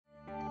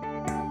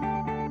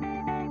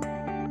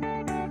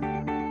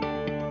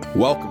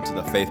Welcome to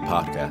the Faith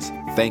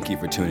Podcast. Thank you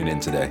for tuning in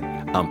today.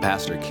 I'm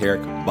Pastor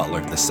Kerrick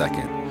Butler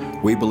II.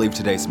 We believe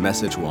today's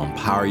message will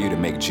empower you to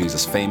make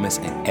Jesus famous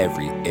in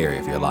every area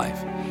of your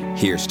life.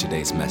 Here's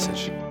today's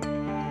message.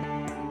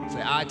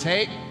 Say, I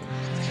take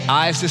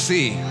eyes to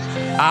see.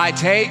 I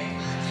take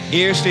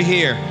ears to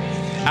hear.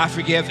 I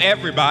forgive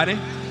everybody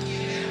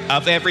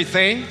of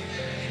everything,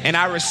 and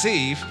I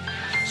receive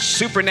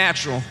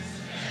supernatural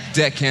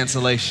debt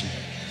cancellation.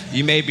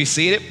 You may be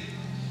seated.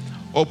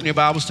 Open your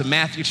Bibles to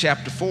Matthew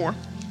chapter 4.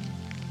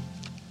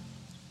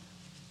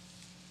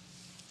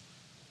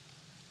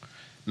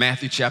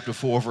 Matthew chapter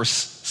 4, verse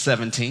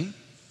 17.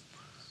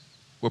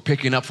 We're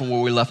picking up from where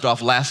we left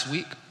off last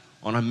week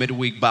on our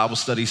midweek Bible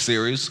study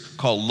series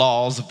called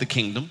Laws of the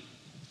Kingdom.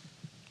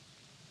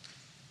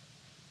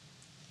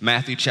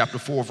 Matthew chapter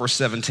 4, verse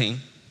 17.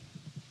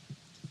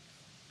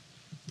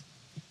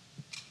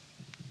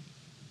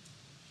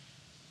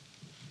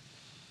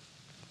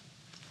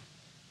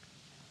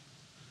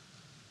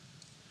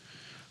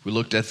 We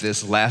looked at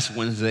this last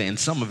Wednesday and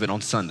some of it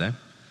on Sunday.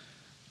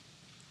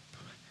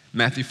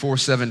 Matthew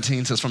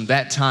 4:17 says, from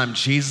that time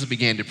Jesus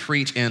began to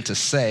preach and to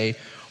say,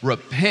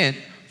 repent,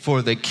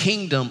 for the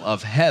kingdom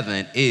of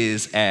heaven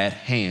is at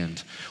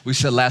hand. We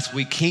said last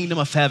week, kingdom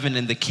of heaven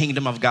and the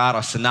kingdom of God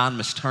are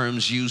synonymous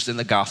terms used in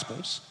the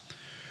Gospels.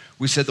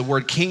 We said the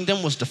word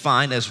kingdom was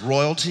defined as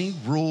royalty,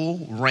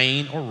 rule,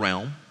 reign, or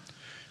realm.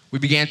 We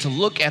began to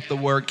look at the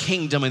word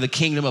kingdom and the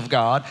kingdom of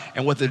God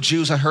and what the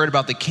Jews had heard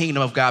about the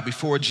kingdom of God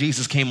before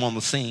Jesus came on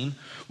the scene.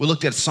 We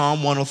looked at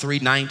Psalm 103,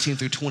 19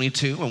 through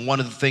 22, and one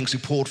of the things we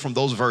pulled from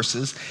those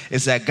verses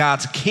is that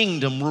God's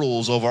kingdom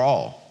rules over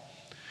all.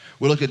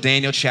 We looked at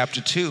Daniel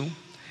chapter 2,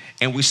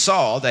 and we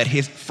saw that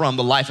from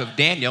the life of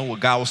Daniel,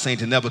 what God was saying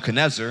to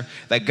Nebuchadnezzar,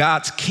 that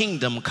God's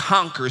kingdom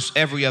conquers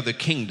every other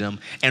kingdom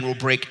and will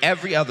break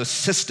every other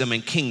system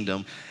and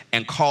kingdom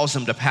and cause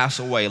them to pass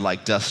away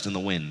like dust in the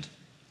wind.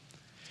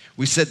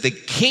 We said the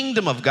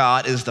kingdom of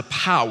God is the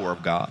power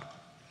of God.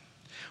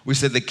 We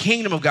said the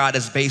kingdom of God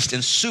is based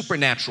in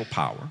supernatural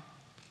power.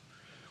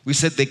 We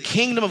said the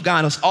kingdom of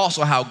God is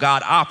also how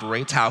God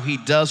operates, how he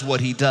does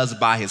what he does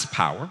by his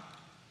power.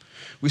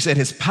 We said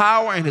his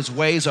power and his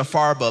ways are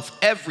far above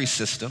every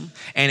system.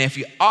 And if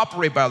you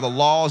operate by the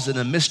laws and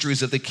the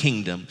mysteries of the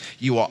kingdom,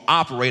 you will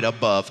operate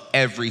above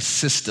every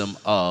system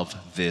of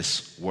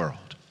this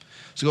world.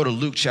 So go to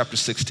Luke chapter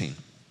 16.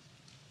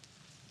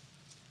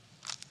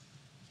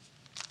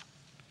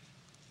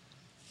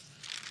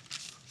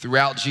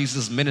 Throughout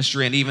Jesus'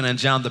 ministry and even in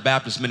John the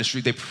Baptist's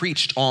ministry, they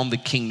preached on the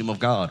kingdom of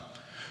God.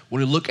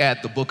 When you look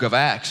at the book of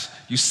Acts,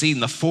 you see in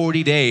the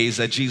 40 days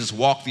that Jesus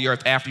walked the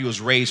earth after he was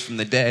raised from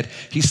the dead,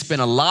 he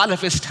spent a lot of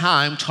his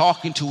time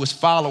talking to his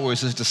followers,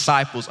 his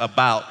disciples,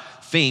 about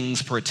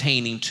things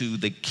pertaining to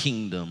the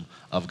kingdom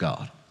of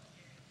God.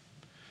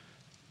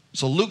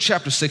 So Luke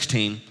chapter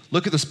 16,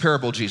 look at this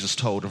parable Jesus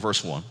told in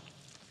verse 1.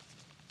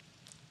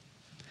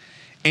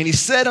 And he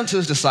said unto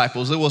his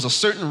disciples, there was a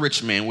certain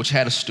rich man which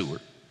had a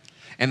steward,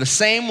 and the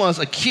same was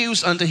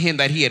accused unto him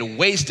that he had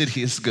wasted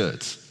his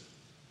goods.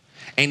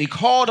 And he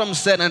called him and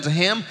said unto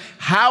him,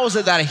 how is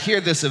it that I hear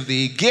this of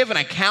thee? Give an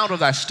account of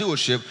thy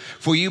stewardship,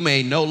 for you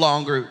may no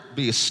longer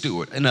be a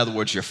steward. In other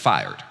words, you're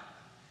fired.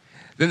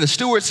 Then the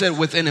steward said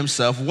within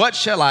himself, what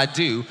shall I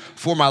do?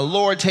 For my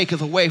Lord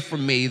taketh away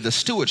from me the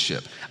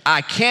stewardship.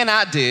 I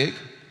cannot dig,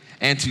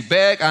 and to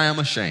beg I am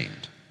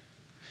ashamed.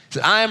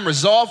 So I am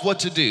resolved what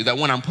to do, that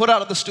when I'm put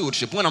out of the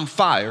stewardship, when I'm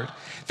fired,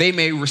 they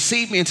may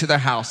receive me into their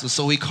houses.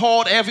 So he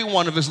called every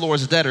one of his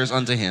Lord's debtors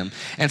unto him,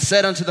 and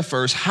said unto the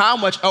first, how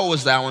much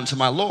owest thou unto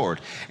my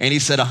Lord? And he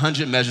said,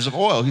 100 measures of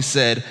oil. He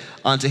said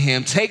unto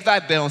him, take thy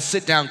bill and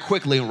sit down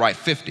quickly and write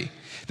 50.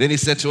 Then he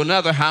said to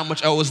another, how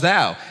much owest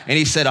thou? And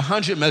he said,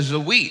 100 measures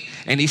of wheat.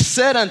 And he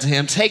said unto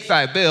him, take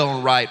thy bill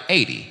and write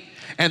 80.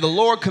 And the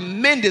Lord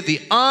commended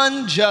the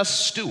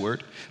unjust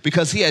steward,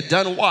 because he had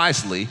done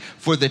wisely.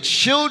 For the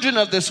children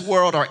of this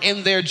world are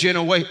in their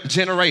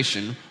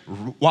generation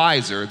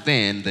wiser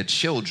than the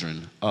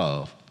children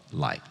of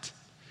light.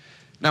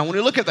 Now, when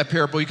you look at that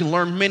parable, you can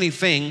learn many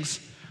things,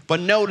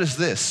 but notice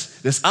this.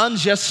 This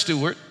unjust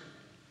steward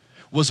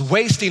was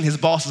wasting his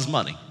boss's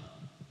money.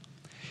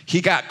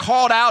 He got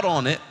called out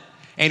on it,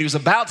 and he was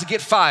about to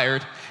get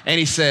fired, and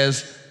he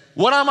says,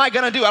 what am I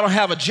going to do? I don't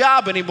have a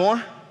job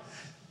anymore.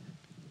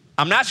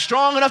 I'm not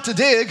strong enough to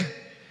dig,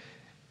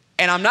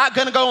 and I'm not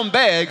going to go and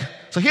beg.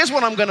 So here's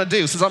what I'm going to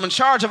do. Since I'm in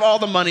charge of all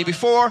the money,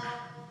 before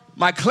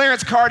my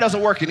clearance card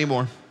doesn't work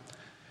anymore,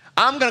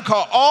 I'm going to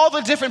call all the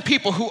different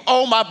people who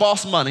owe my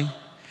boss money,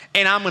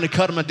 and I'm going to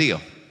cut them a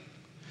deal.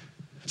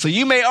 So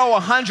you may owe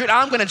 100.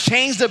 I'm going to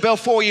change the bill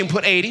for you and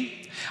put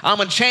 80. I'm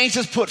going to change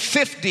this, put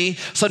 50.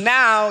 So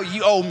now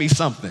you owe me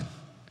something.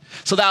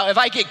 So now if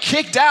I get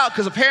kicked out,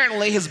 because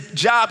apparently his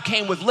job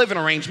came with living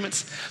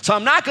arrangements, so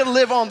I'm not going to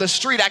live on the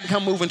street. I can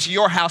come move into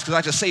your house because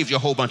I just saved you a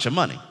whole bunch of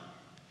money.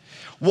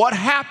 What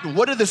happened?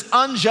 What did this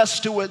unjust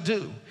steward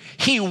do?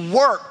 He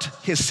worked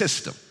his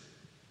system.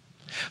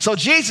 So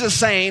Jesus is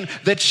saying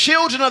the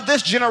children of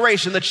this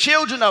generation, the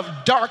children of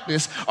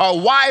darkness, are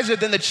wiser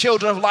than the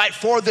children of light.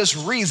 For this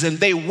reason,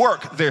 they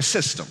work their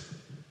system.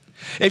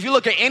 If you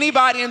look at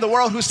anybody in the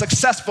world who's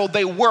successful,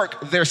 they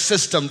work their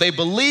system. They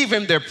believe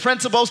in their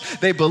principles,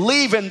 they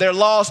believe in their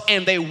laws,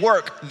 and they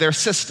work their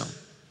system.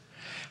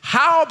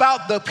 How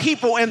about the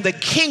people in the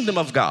kingdom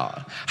of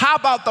God? How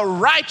about the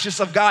righteous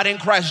of God in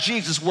Christ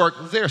Jesus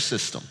work their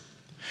system?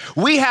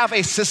 We have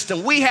a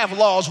system, we have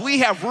laws, we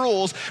have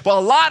rules, but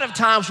a lot of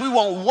times we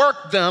won't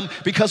work them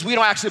because we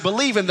don't actually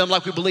believe in them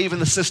like we believe in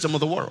the system of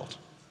the world.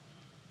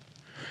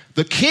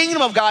 The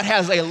kingdom of God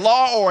has a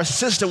law or a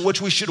system which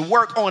we should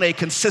work on a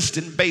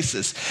consistent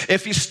basis.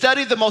 If you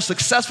study the most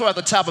successful at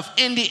the top of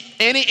any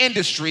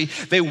industry,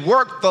 they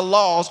work the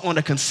laws on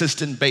a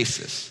consistent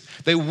basis.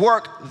 They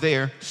work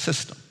their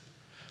system.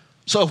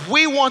 So if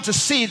we want to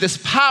see this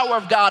power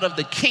of God of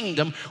the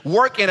kingdom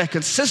work in a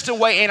consistent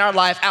way in our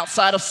life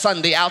outside of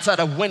Sunday, outside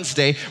of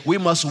Wednesday, we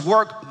must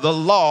work the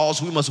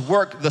laws, we must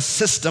work the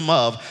system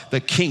of the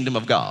kingdom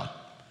of God.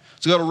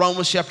 So go to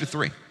Romans chapter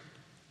 3.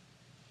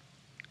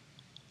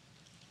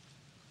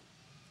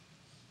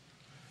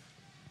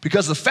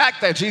 Because the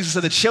fact that Jesus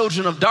said the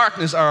children of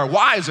darkness are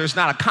wiser is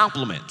not a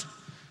compliment.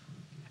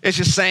 It's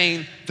just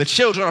saying the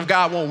children of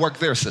God won't work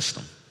their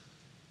system.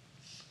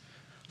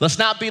 Let's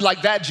not be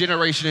like that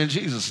generation in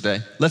Jesus'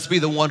 day. Let's be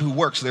the one who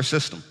works their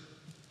system.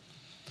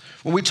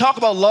 When we talk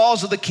about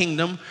laws of the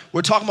kingdom,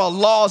 we're talking about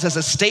laws as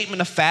a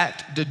statement of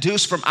fact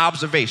deduced from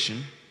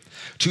observation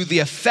to the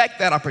effect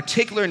that a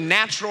particular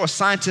natural or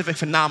scientific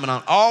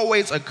phenomenon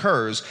always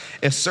occurs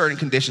if certain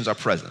conditions are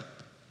present.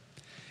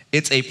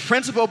 It's a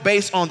principle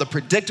based on the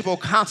predictable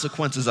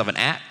consequences of an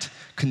act,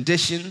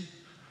 condition.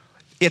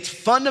 It's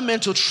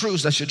fundamental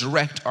truths that should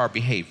direct our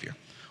behavior.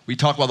 We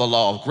talk about the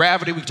law of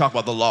gravity. We talk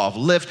about the law of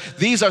lift.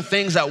 These are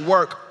things that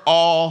work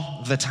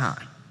all the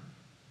time.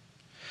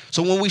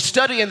 So when we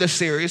study in this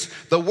series,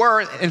 the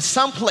word in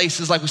some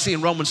places, like we see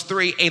in Romans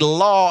 3, a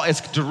law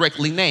is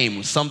directly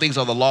named. Some things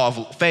are the law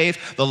of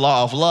faith, the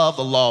law of love,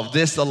 the law of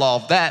this, the law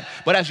of that.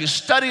 But as you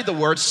study the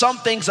word, some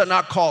things are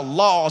not called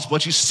laws,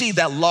 but you see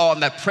that law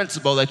and that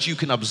principle that you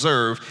can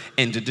observe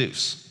and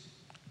deduce.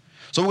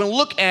 So we're going to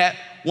look at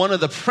one of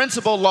the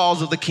principal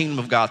laws of the kingdom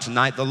of God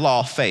tonight, the law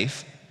of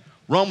faith.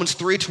 Romans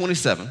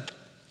 3:27.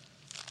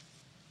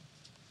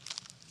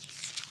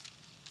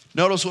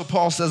 Notice what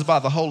Paul says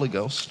about the Holy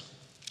Ghost.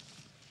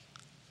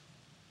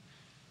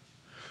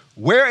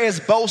 Where is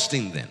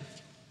boasting then?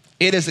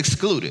 It is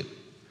excluded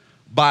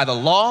by the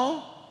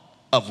law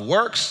of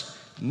works,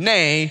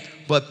 nay,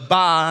 but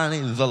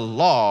by the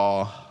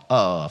law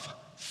of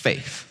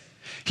faith.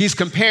 He's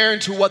comparing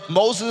to what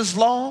Moses'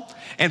 law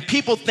and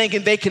people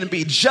thinking they can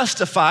be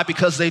justified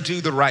because they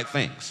do the right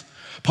things.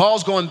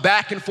 Paul's going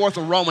back and forth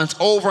with Romans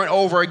over and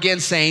over again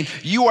saying,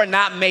 you are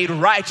not made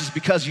righteous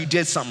because you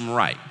did something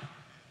right.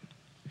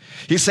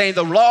 He's saying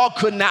the law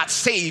could not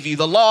save you.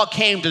 The law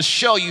came to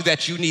show you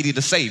that you needed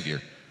a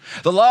savior.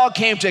 The law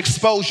came to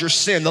expose your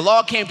sin. The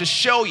law came to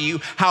show you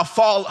how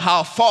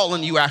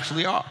fallen you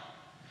actually are.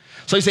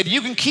 So he said,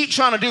 you can keep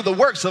trying to do the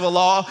works of the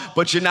law,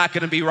 but you're not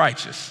going to be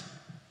righteous.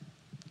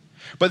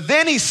 But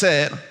then he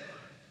said,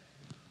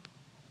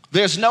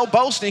 there's no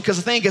boasting, because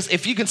the thing is,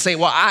 if you can say,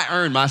 well, I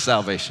earned my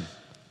salvation.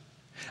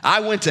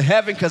 I went to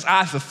heaven because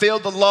I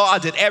fulfilled the law. I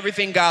did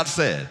everything God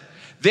said.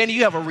 Then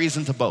you have a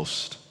reason to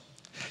boast.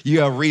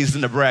 You have a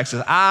reason to brag.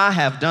 Says, I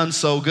have done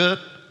so good.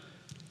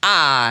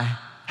 I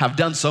have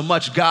done so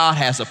much. God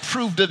has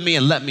approved of me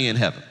and let me in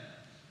heaven.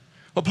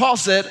 But Paul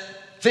said,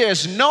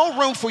 there's no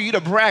room for you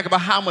to brag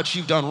about how much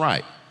you've done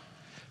right.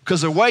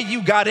 Because the way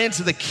you got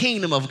into the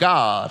kingdom of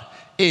God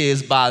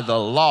is by the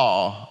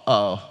law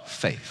of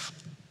faith.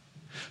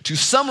 To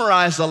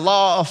summarize the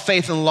law of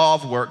faith and law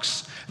of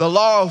works, the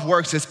law of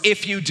works is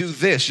if you do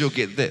this, you'll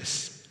get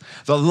this.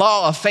 The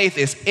law of faith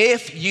is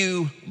if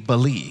you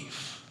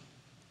believe.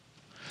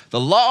 The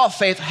law of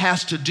faith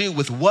has to do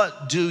with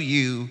what do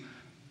you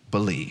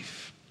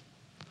believe.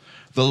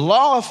 The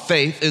law of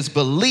faith is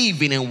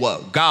believing in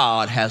what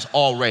God has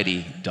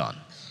already done.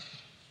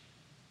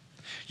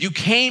 You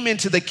came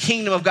into the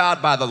kingdom of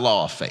God by the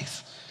law of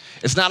faith.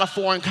 It's not a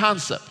foreign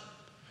concept.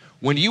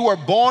 When you were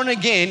born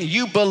again,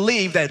 you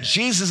believe that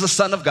Jesus is the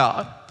Son of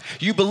God.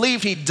 You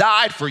believe he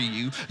died for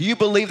you. You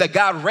believe that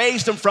God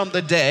raised him from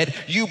the dead.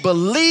 You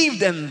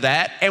believed in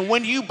that. And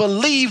when you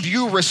believed,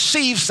 you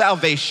received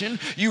salvation.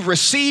 You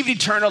received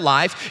eternal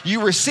life.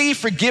 You received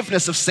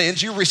forgiveness of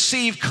sins. You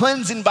received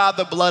cleansing by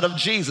the blood of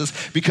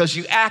Jesus because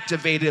you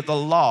activated the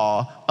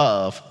law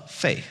of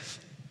faith.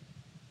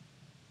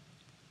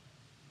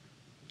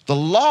 The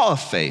law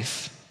of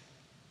faith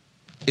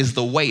is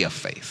the way of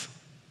faith.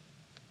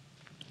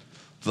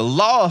 The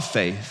law of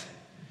faith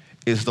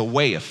is the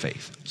way of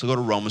faith. So go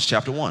to Romans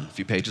chapter 1, a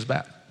few pages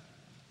back.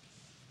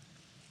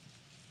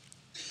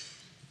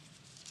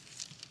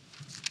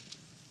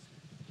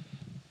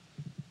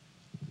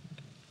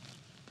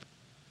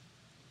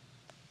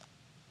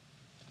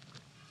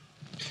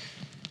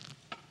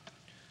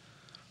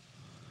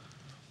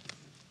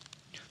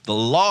 The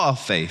law of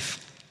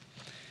faith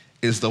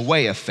is the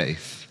way of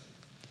faith,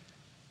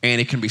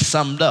 and it can be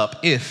summed up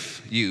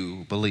if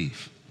you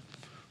believe.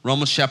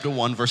 Romans chapter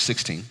 1, verse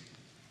 16.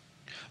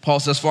 Paul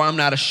says, for I'm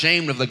not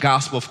ashamed of the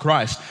gospel of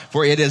Christ,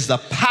 for it is the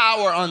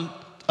power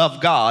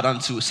of God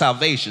unto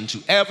salvation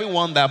to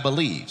everyone that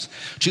believes,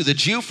 to the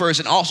Jew first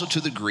and also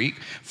to the Greek.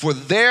 For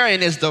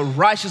therein is the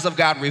righteousness of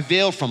God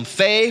revealed from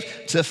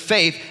faith to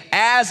faith,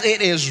 as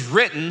it is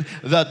written,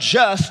 the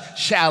just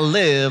shall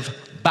live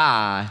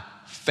by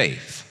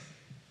faith.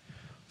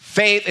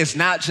 Faith is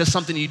not just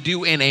something you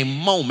do in a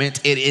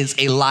moment, it is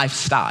a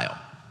lifestyle.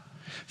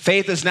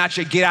 Faith is not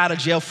your get out of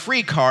jail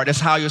free card. That's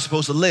how you're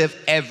supposed to live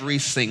every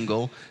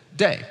single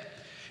day.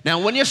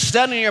 Now, when you're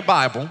studying your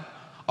Bible,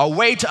 a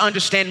way to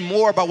understand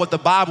more about what the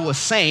Bible is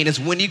saying is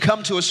when you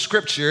come to a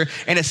scripture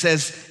and it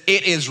says,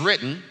 it is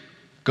written,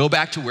 go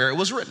back to where it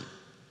was written.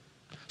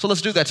 So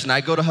let's do that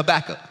tonight. Go to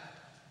Habakkuk.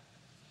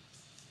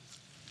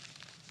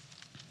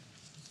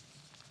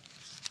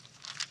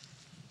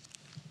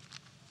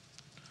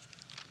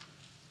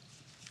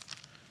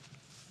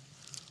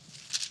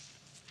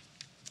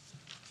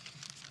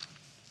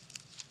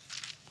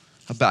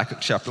 Habakkuk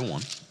chapter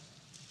 1.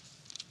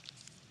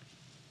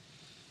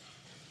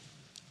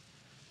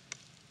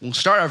 We'll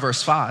start at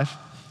verse 5.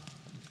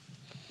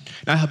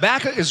 Now,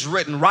 Habakkuk is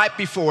written right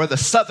before the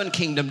southern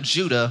kingdom,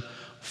 Judah,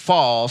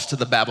 falls to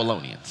the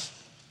Babylonians.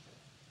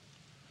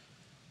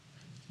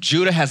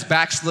 Judah has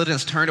backslidden,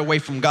 has turned away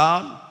from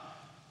God.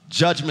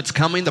 Judgment's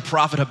coming. The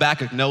prophet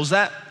Habakkuk knows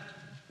that.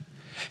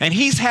 And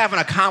he's having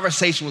a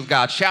conversation with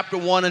God. Chapter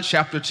 1 and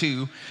chapter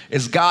 2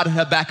 is God and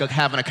Habakkuk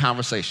having a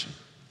conversation.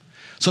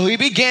 So he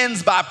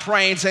begins by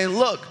praying, saying,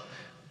 look,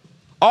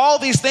 all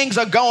these things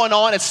are going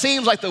on. It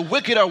seems like the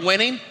wicked are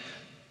winning.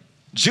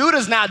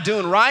 Judah's not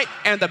doing right,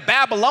 and the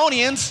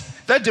Babylonians,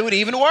 they're doing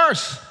even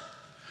worse.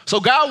 So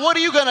God, what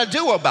are you going to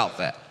do about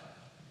that?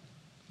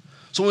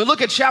 So when we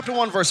look at chapter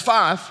 1, verse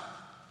 5,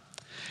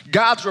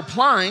 God's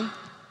replying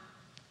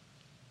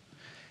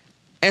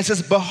and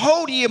says,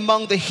 behold ye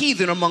among the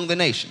heathen, among the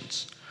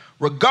nations,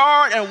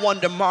 regard and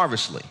wonder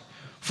marvelously,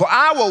 for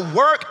I will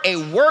work a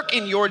work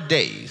in your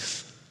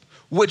days,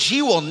 which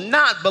you will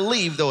not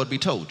believe though it be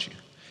told you.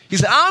 He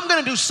said, I'm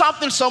going to do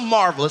something so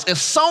marvelous. If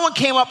someone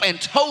came up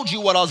and told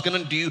you what I was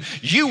going to do,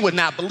 you would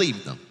not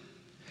believe them.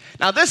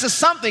 Now, this is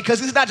something because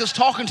he's not just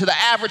talking to the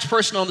average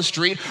person on the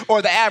street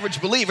or the average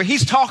believer.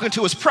 He's talking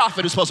to his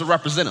prophet who's supposed to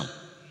represent him.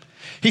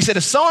 He said,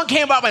 if someone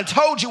came up and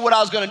told you what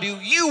I was going to do,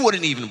 you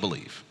wouldn't even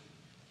believe.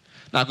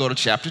 Now go to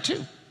chapter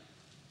 2.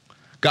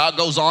 God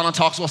goes on and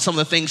talks about some of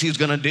the things he's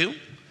going to do.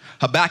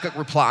 Habakkuk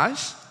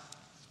replies.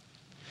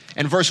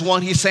 In verse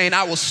 1, he's saying,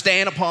 I will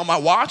stand upon my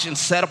watch and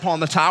set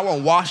upon the tower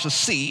and watch to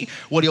see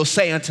what he'll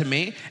say unto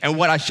me and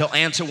what I shall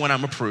answer when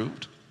I'm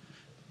approved.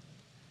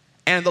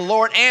 And the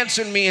Lord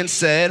answered me and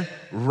said,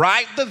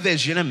 write the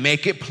vision and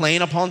make it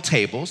plain upon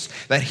tables,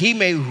 that he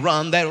may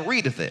run that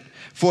readeth it.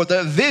 For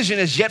the vision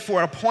is yet for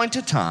an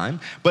appointed time,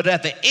 but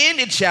at the end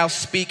it shall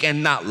speak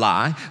and not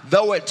lie.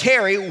 Though it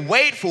tarry,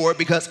 wait for it,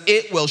 because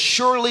it will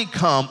surely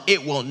come,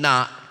 it will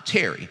not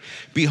tarry.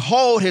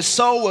 Behold, his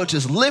soul which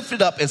is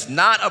lifted up is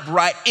not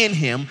upright in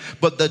him,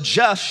 but the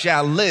just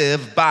shall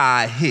live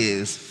by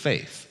his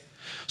faith.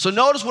 So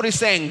notice what he's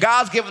saying.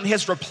 God's given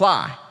his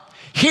reply.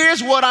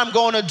 Here's what I'm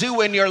going to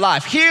do in your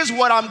life. Here's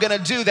what I'm going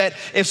to do that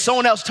if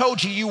someone else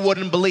told you, you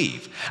wouldn't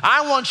believe.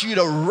 I want you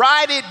to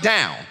write it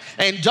down.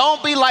 And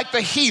don't be like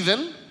the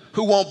heathen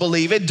who won't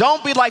believe it.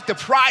 Don't be like the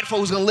prideful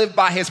who's going to live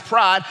by his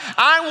pride.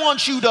 I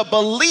want you to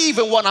believe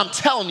in what I'm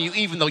telling you,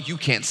 even though you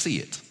can't see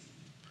it.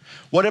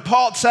 What did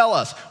Paul tell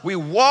us? We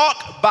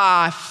walk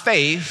by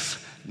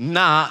faith,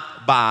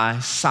 not by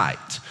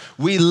sight.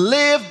 We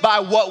live by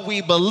what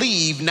we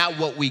believe, not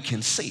what we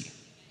can see.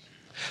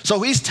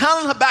 So he's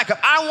telling Habakkuk,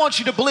 I want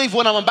you to believe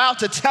what I'm about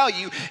to tell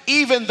you,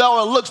 even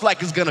though it looks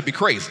like it's going to be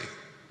crazy.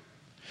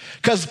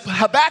 Because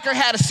Habakkuk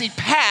had to see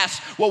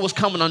past what was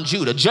coming on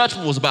Judah.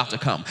 Judgment was about to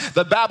come.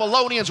 The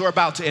Babylonians were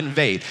about to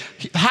invade.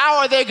 How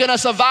are they going to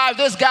survive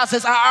this? God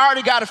says, I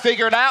already got to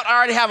figure it out. I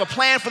already have a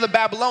plan for the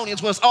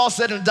Babylonians. When it's all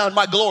said and done,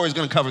 my glory is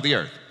going to cover the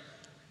earth.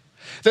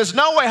 There's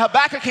no way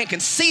Habakkuk can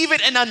conceive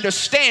it and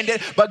understand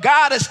it, but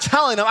God is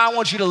telling him, I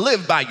want you to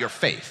live by your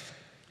faith.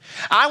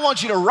 I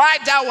want you to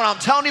write down what I'm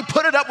telling you,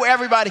 put it up where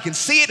everybody can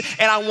see it,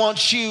 and I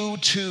want you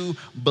to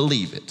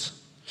believe it.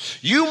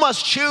 You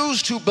must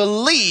choose to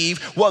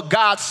believe what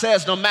God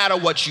says no matter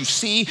what you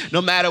see,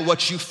 no matter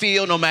what you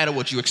feel, no matter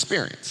what you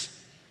experience.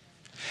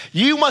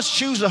 You must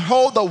choose to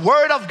hold the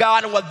word of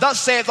God and what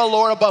thus saith the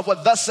Lord above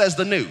what thus says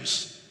the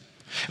news,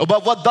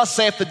 above what thus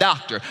saith the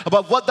doctor,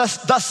 above what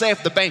thus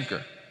saith the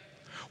banker.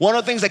 One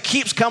of the things that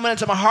keeps coming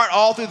into my heart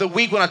all through the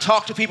week when I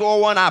talk to people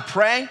or when I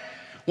pray,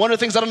 one of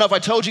the things, I don't know if I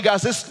told you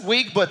guys this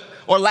week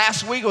or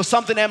last week, was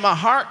something in my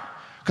heart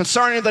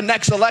concerning the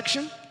next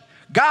election.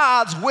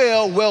 God's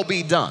will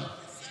be done,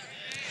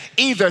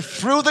 either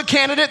through the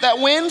candidate that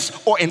wins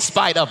or in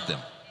spite of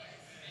them.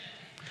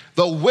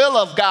 The will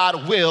of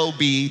God will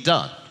be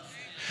done.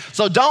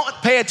 So don't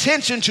pay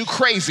attention to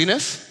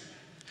craziness.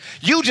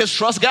 You just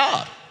trust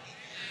God,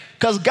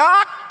 because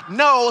God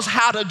knows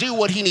how to do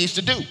what he needs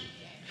to do.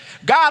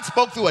 God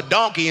spoke through a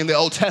donkey in the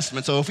Old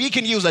Testament, so if he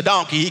can use a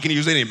donkey, he can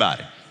use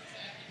anybody.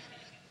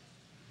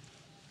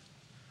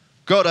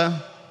 Go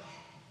to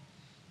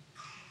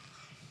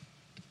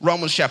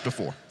Romans chapter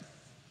 4.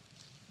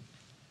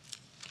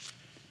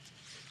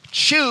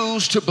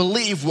 Choose to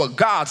believe what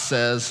God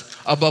says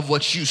above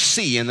what you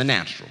see in the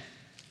natural.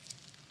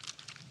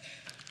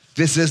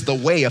 This is the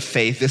way of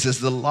faith. This is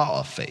the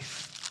law of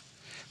faith.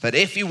 That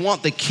if you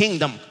want the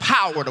kingdom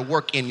power to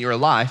work in your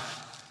life,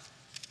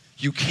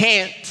 you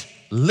can't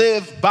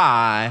live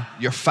by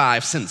your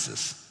five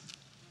senses.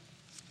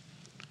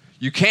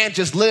 You can't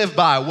just live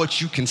by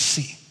what you can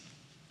see.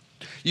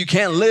 You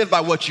can't live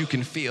by what you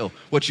can feel,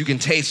 what you can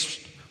taste,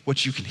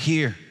 what you can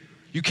hear.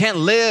 You can't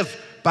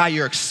live by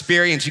your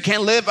experience. You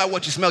can't live by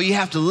what you smell. You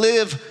have to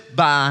live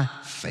by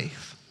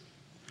faith.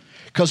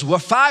 Because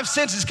what five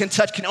senses can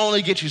touch can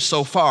only get you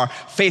so far.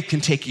 Faith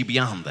can take you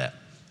beyond that.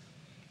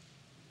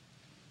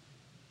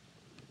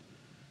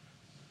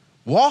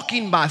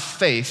 Walking by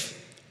faith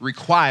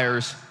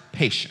requires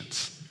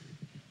patience.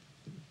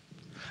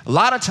 A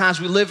lot of times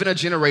we live in a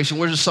generation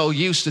we're just so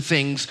used to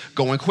things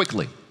going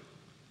quickly.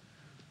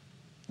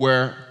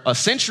 Where a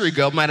century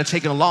ago it might have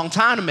taken a long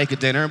time to make a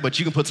dinner, but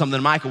you can put something in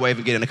the microwave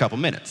and get it in a couple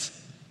minutes.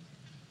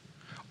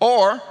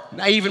 Or,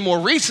 now even more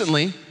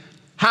recently,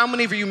 how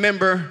many of you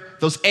remember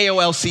those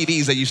AOL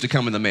CDs that used to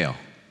come in the mail?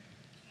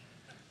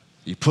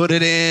 You put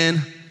it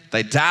in,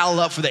 they dial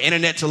up for the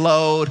internet to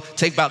load,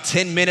 take about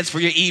 10 minutes for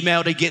your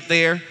email to get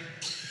there.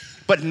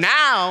 But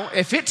now,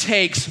 if it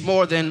takes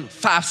more than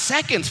 5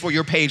 seconds for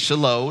your page to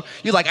load,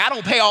 you're like, I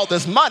don't pay all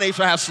this money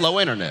for have slow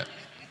internet.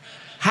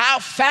 How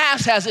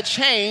fast has it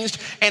changed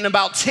in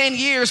about 10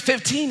 years,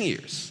 15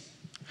 years?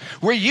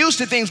 We're used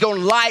to things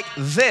going like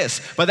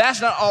this, but that's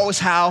not always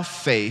how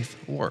faith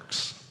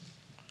works.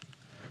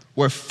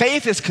 Where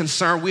faith is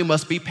concerned, we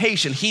must be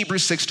patient.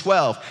 Hebrews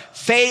 6:12,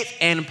 faith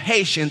and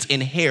patience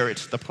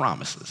inherit the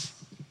promises.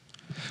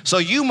 So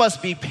you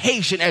must be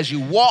patient as you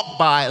walk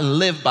by and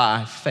live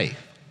by faith.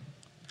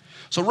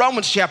 So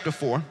Romans chapter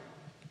 4.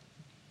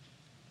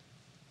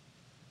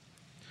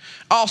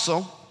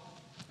 Also,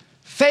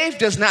 faith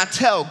does not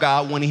tell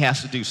God when he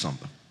has to do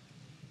something.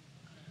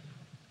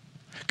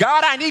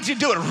 God, I need you to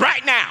do it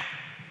right now.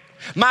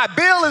 My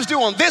bill is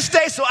due on this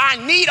day, so I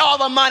need all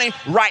the money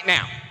right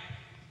now.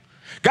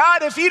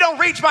 God, if you don't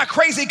reach my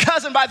crazy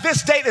cousin by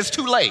this date, it's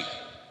too late.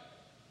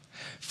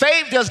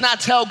 Faith does not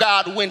tell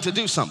God when to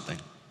do something.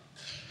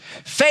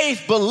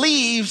 Faith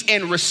believes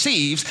and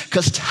receives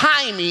because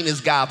timing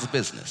is God's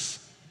business.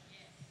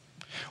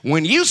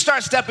 When you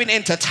start stepping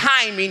into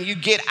timing, you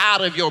get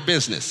out of your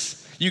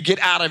business. You get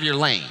out of your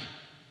lane.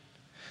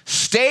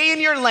 Stay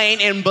in your lane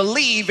and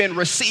believe and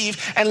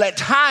receive and let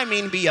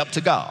timing be up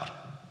to God.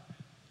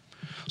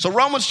 So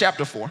Romans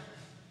chapter 4.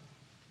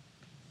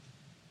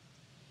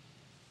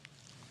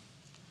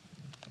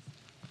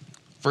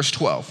 Verse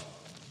 12.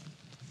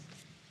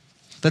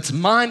 Let's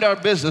mind our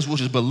business,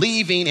 which is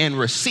believing and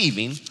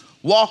receiving,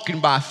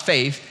 walking by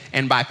faith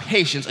and by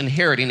patience,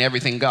 inheriting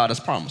everything God has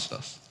promised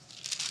us.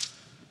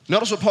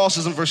 Notice what Paul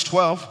says in verse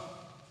 12.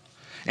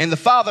 And the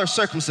father of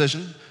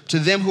circumcision to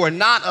them who are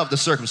not of the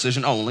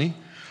circumcision only,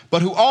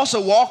 but who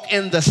also walk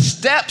in the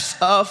steps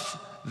of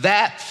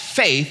that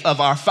faith of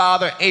our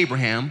father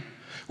Abraham,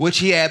 which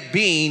he had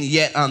been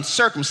yet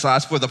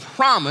uncircumcised, for the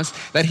promise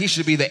that he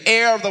should be the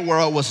heir of the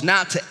world was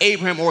not to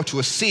Abraham or to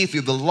a seed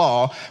through the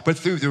law, but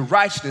through the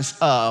righteousness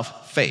of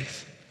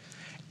faith.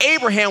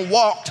 Abraham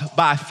walked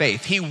by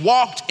faith. He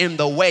walked in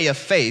the way of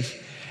faith,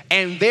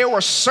 and there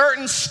were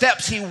certain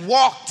steps he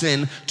walked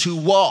in to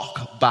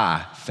walk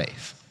by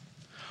faith.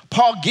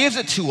 Paul gives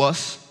it to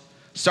us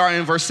starting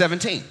in verse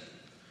 17.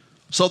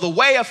 So the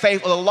way of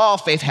faith or the law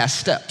of faith has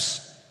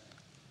steps.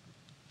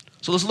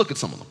 So let's look at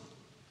some of them.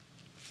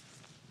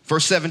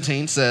 Verse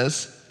 17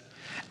 says,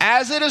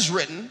 as it is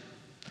written,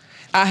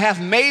 I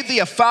have made thee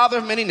a father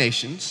of many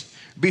nations,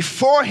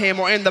 before him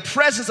or in the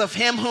presence of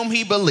him whom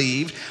he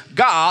believed,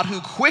 God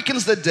who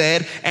quickens the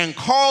dead and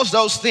calls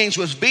those things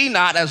which be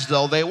not as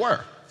though they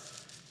were.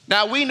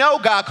 Now we know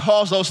God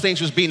calls those things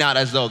which be not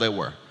as though they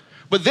were.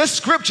 But this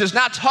scripture is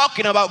not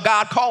talking about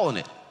God calling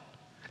it.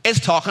 It's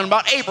talking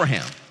about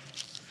Abraham.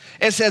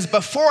 It says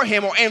before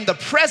him or in the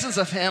presence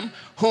of him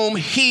whom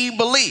he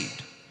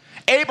believed.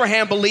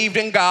 Abraham believed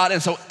in God,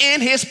 and so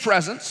in his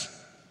presence,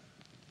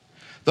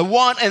 in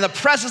the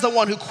presence of the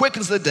one who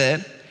quickens the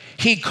dead,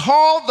 he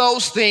called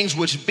those things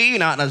which be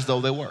not as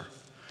though they were.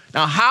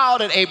 Now, how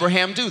did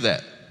Abraham do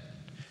that?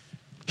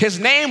 His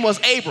name was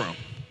Abram,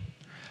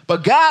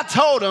 but God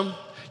told him,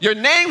 your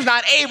name's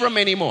not Abram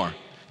anymore.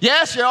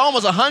 Yes, you're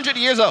almost 100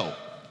 years old,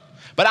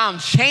 but I'm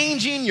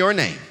changing your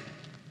name.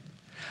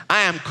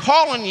 I am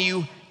calling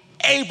you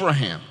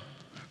Abraham,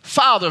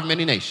 father of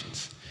many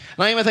nations.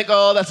 Don't even think,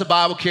 oh, that's a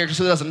Bible character,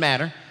 so it doesn't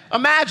matter.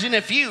 Imagine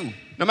if you,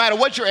 no matter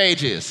what your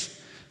age is,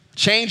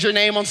 change your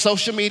name on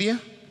social media,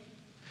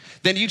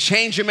 then you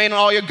change your name on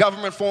all your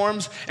government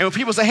forms, and when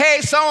people say,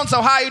 hey,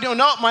 so-and-so, how you doing?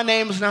 No, my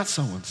name is not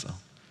so-and-so.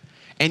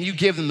 And you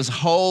give them this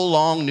whole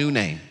long new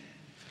name.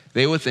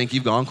 They would think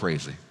you've gone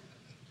crazy.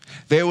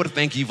 They would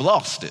think you've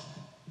lost it.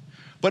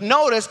 But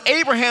notice,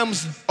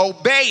 Abraham's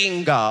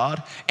obeying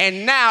God,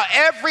 and now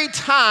every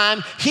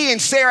time he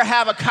and Sarah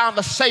have a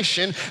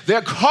conversation,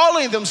 they're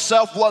calling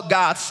themselves what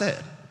God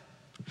said.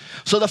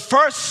 So the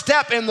first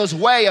step in this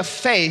way of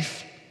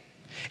faith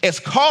is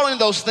calling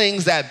those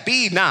things that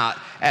be not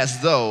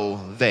as though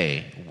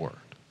they were.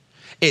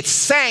 It's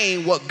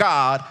saying what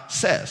God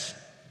says.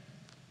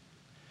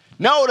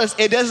 Notice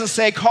it doesn't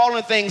say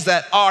calling things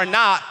that are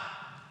not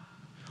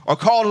or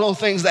calling those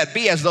things that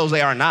be as though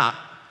they are not.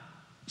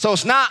 So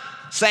it's not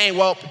saying,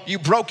 well, you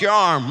broke your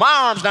arm.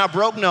 My arm's not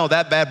broke. No,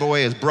 that bad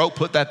boy is broke.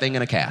 Put that thing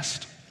in a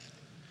cast.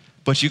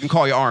 But you can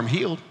call your arm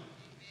healed.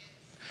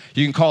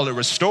 You can call it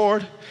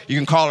restored. You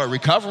can call it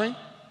recovering.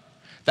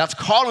 That's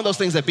calling those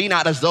things that be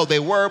not as though they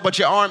were, but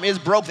your arm is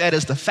broke. That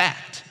is the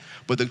fact.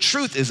 But the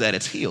truth is that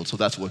it's healed, so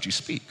that's what you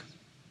speak.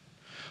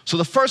 So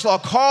the first law,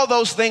 call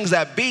those things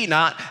that be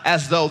not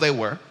as though they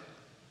were.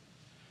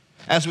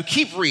 As we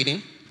keep reading,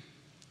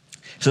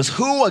 it says,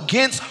 who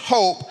against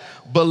hope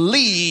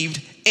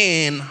believed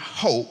in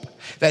hope,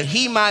 that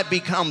he might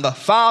become the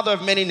father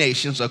of many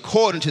nations,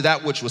 according to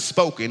that which was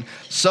spoken,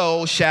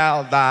 so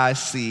shall thy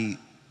seed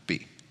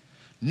be.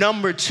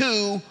 Number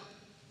two,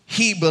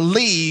 he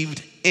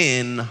believed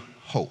in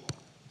hope.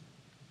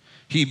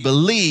 He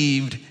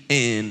believed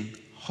in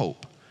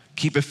hope.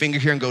 Keep a finger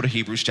here and go to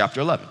Hebrews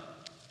chapter 11.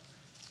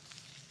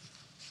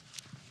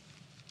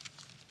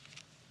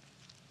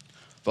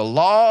 The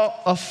law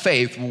of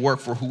faith will work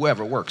for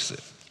whoever works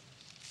it.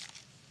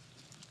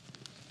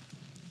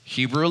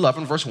 Hebrews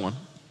 11, verse 1.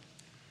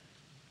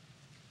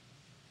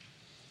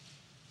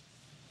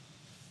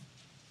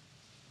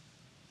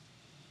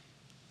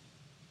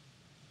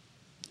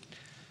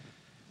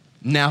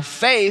 Now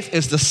faith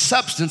is the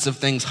substance of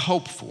things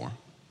hoped for,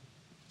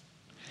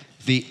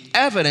 the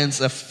evidence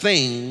of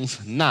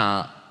things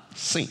not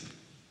seen.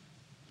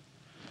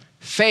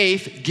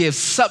 Faith gives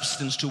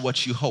substance to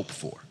what you hope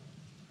for.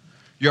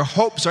 Your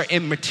hopes are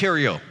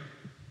immaterial.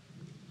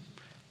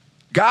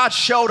 God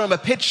showed him a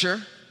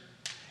picture.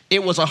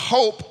 It was a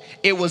hope.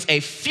 It was a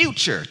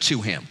future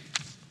to him.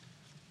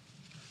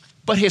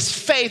 But his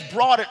faith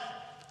brought it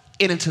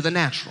into the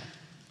natural.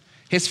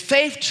 His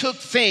faith took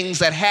things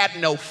that had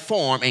no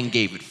form and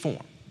gave it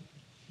form.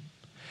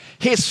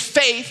 His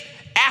faith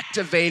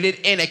activated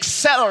and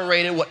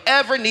accelerated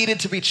whatever needed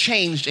to be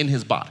changed in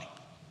his body.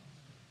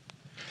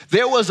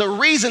 There was a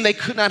reason they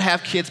could not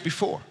have kids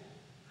before,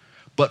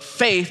 but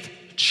faith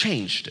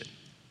changed it.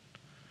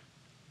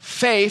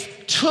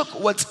 Faith took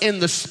what's in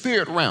the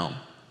spirit realm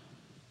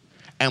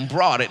and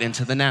brought it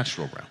into the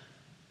natural realm.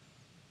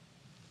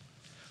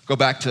 Go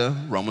back to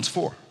Romans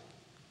 4.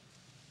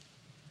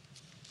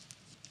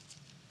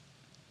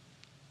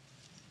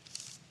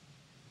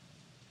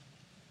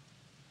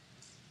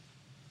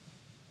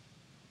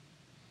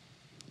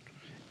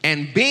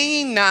 And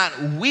being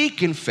not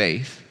weak in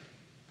faith,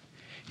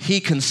 he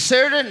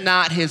considered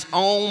not his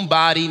own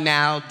body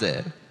now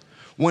dead,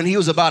 when he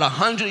was about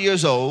 100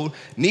 years old,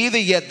 neither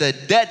yet the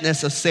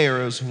deadness of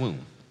Sarah's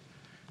womb.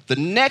 The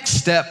next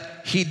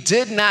step, he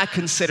did not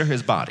consider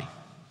his body.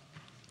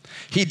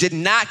 He did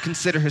not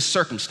consider his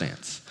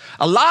circumstance.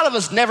 A lot of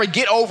us never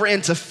get over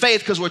into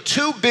faith because we're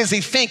too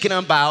busy thinking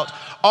about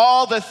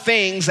all the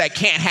things that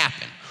can't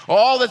happen,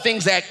 all the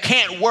things that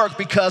can't work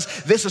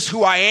because this is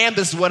who I am,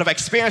 this is what I've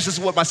experienced, this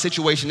is what my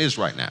situation is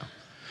right now.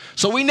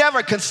 So we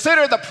never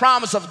consider the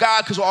promise of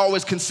God because we're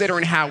always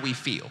considering how we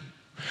feel.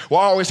 We're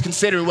always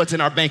considering what's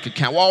in our bank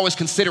account. We're always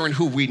considering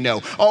who we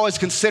know, always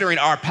considering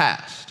our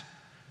past.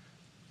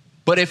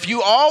 But if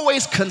you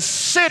always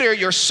consider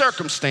your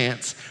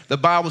circumstance, the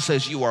Bible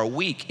says you are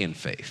weak in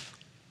faith.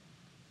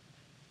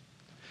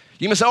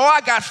 You may say, oh,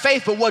 I got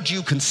faith, but what do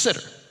you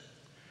consider?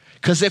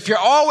 Because if you're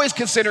always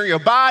considering your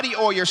body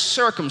or your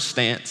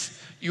circumstance,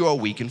 you are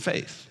weak in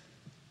faith.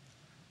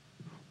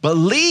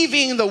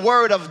 Believing the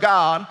word of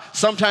God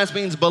sometimes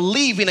means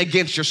believing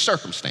against your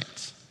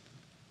circumstance.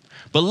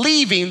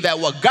 Believing that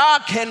what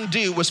God can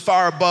do is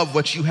far above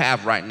what you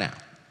have right now.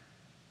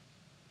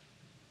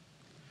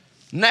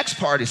 Next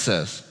part, he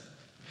says,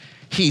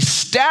 he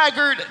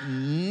staggered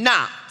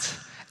not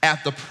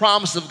at the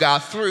promise of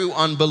God through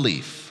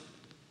unbelief.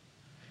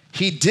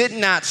 He did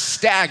not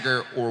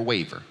stagger or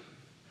waver.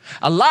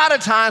 A lot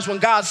of times when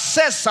God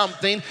says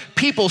something,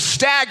 people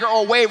stagger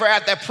or waver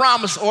at that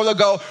promise, or they'll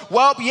go,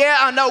 well, yeah,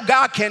 I know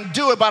God can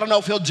do it, but I don't know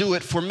if he'll do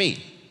it for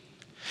me.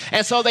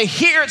 And so they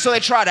hear it, so they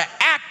try to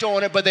act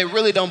on it, but they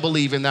really don't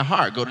believe in their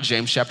heart. Go to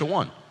James chapter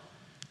 1.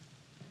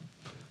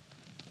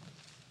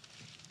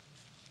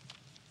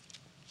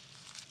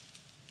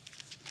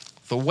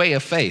 The way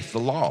of faith, the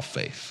law of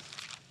faith.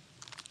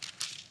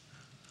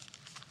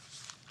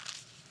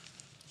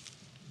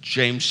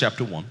 James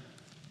chapter 1.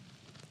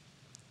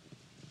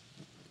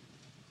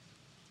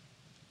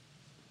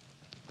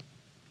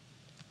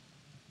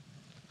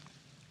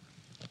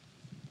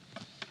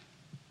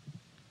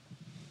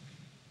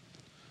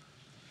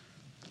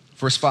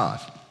 Verse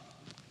 5.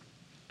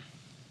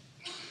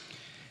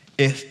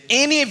 If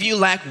any of you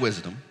lack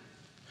wisdom,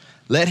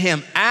 let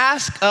him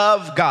ask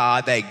of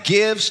God that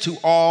gives to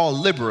all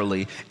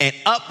liberally and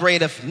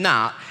upbraideth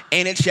not,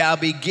 and it shall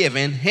be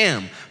given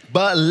him.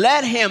 But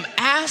let him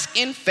ask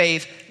in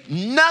faith,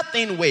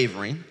 nothing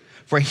wavering,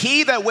 For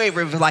he that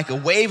wavereth is like a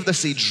wave of the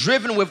sea,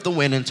 driven with the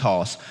wind and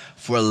tossed.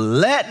 For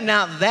let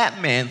not that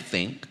man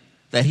think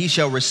that he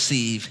shall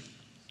receive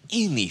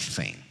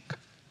anything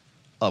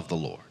of the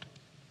Lord.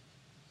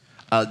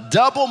 A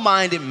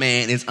double-minded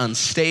man is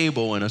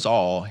unstable in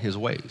all his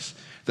ways.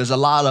 There's a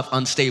lot of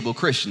unstable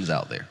Christians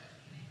out there.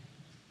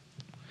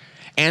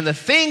 And the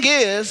thing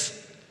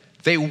is,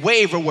 they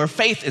waver where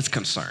faith is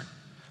concerned.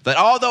 That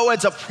although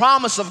it's a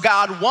promise of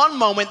God, one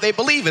moment they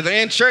believe it.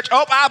 They're in church,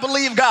 oh, I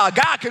believe God.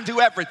 God can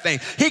do everything.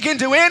 He can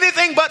do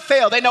anything but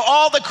fail. They know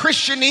all the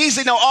Christianese,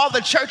 they know all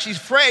the churchy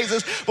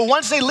phrases, but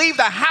once they leave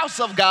the house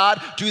of God,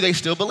 do they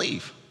still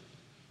believe?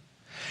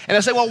 And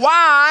they say, well,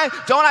 why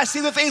don't I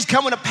see the things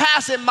coming to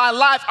pass in my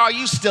life? Are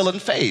you still in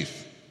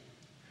faith?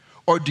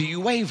 Or do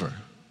you waver?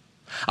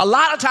 A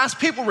lot of times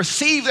people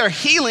receive their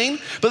healing,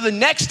 but the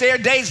next day or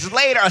days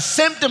later, a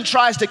symptom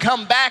tries to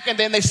come back and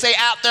then they say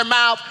out their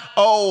mouth,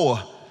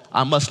 oh,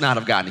 I must not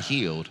have gotten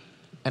healed.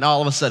 And all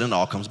of a sudden, it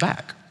all comes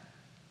back.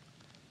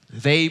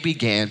 They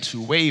began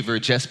to waver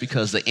just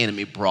because the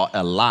enemy brought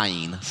a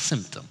lying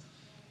symptom.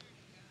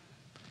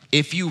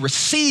 If you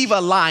receive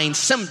a lying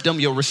symptom,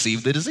 you'll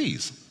receive the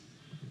disease.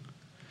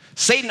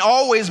 Satan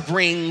always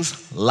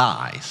brings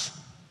lies.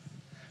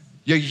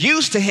 You're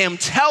used to him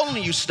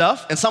telling you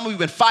stuff, and some of you have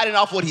been fighting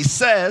off what he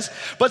says,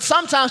 but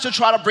sometimes he'll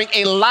try to bring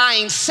a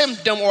lying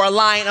symptom or a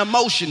lying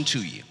emotion to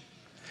you.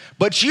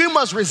 But you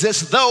must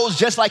resist those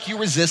just like you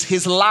resist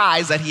his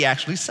lies that he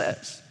actually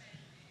says.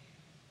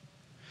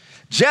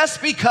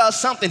 Just because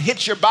something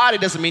hits your body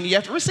doesn't mean you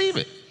have to receive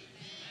it.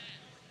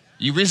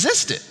 You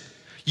resist it.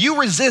 You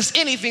resist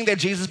anything that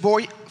Jesus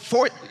bore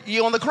for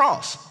you on the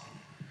cross.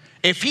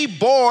 If he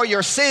bore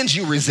your sins,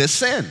 you resist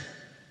sin.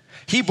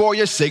 He bore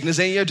your sickness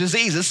and your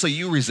diseases, so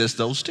you resist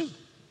those too.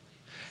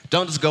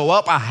 Don't just go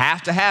up, I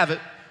have to have it.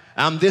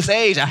 I'm this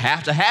age, I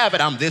have to have it.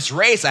 I'm this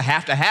race, I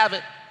have to have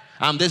it.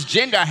 I'm this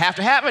gender, I have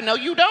to have it. No,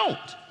 you don't.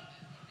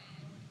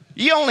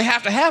 You only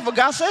have to have what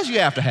God says you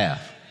have to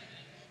have.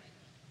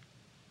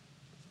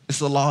 It's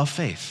the law of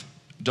faith.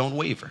 Don't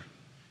waver.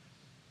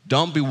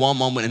 Don't be one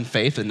moment in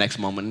faith, the next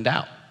moment in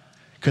doubt.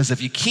 Because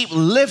if you keep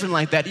living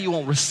like that, you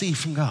won't receive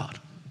from God.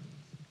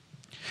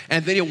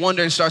 And then you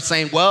wonder and start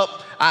saying,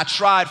 well, I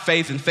tried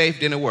faith and faith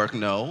didn't work.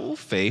 No,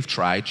 faith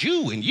tried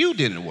you and you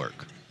didn't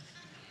work.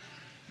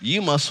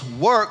 You must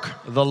work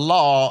the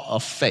law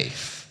of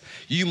faith.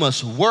 You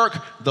must work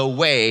the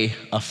way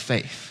of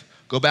faith.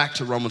 Go back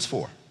to Romans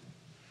 4.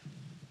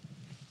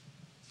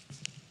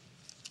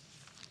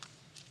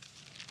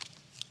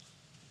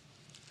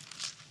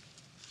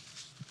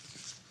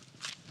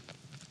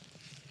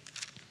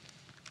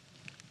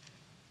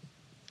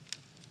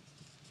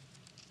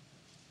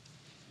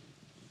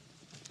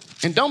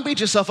 And don't beat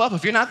yourself up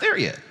if you're not there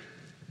yet.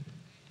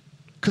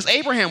 Because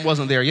Abraham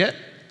wasn't there yet.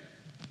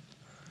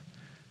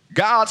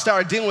 God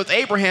started dealing with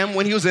Abraham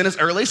when he was in his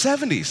early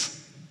 70s.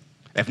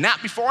 If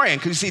not beforehand,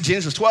 because you see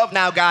Genesis 12,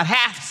 now God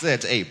hath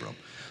said to Abram.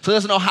 So he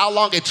doesn't know how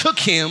long it took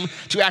him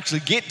to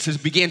actually get to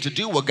begin to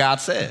do what God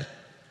said.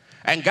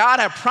 And God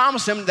had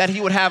promised him that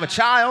he would have a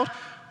child,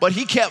 but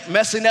he kept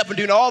messing up and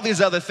doing all these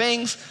other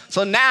things.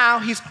 So now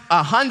he's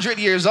 100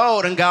 years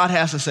old and God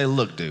has to say,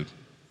 look, dude,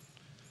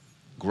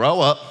 grow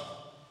up.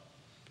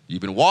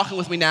 You've been walking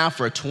with me now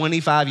for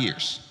 25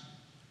 years.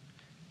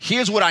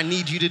 Here's what I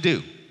need you to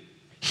do.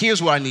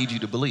 Here's what I need you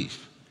to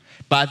believe.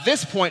 By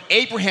this point,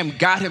 Abraham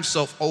got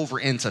himself over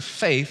into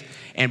faith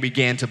and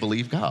began to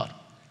believe God.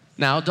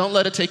 Now, don't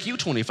let it take you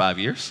 25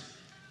 years.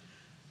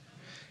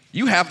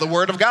 You have the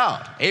word of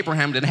God.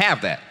 Abraham didn't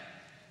have that.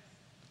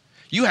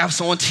 You have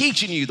someone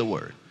teaching you the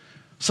word.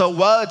 So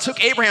while it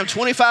took Abraham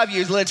 25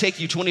 years, let it take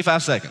you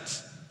 25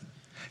 seconds.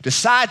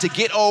 Decide to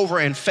get over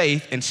in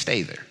faith and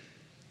stay there.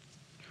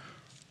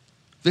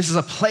 This is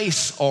a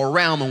place or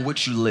realm in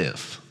which you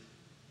live.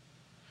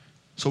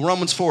 So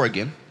Romans 4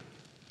 again.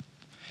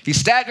 He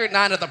staggered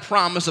not at the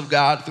promise of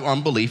God through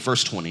unbelief,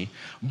 verse 20,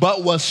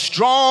 but was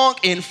strong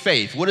in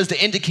faith. What is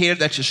the indicator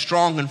that you're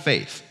strong in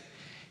faith?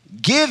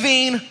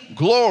 Giving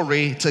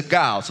glory to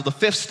God. So the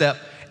fifth step,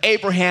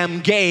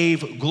 Abraham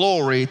gave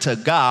glory to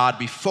God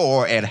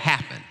before it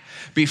happened.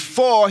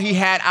 Before he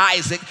had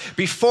Isaac,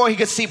 before he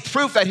could see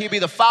proof that he'd be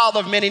the father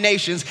of many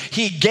nations,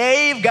 he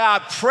gave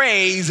God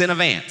praise in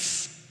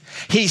advance.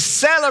 He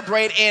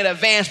celebrated in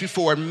advance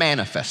before it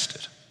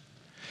manifested.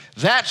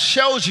 That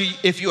shows you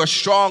if you are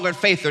strong in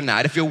faith or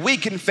not. If you're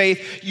weak in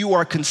faith, you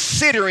are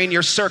considering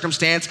your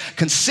circumstance,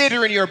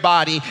 considering your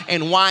body,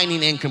 and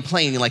whining and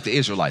complaining like the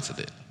Israelites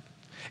did.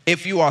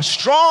 If you are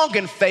strong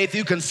in faith,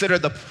 you consider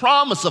the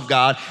promise of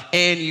God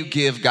and you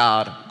give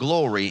God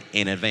glory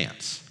in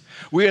advance.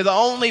 We are the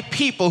only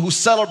people who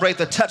celebrate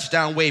the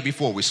touchdown way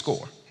before we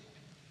score.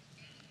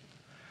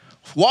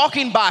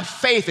 Walking by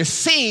faith is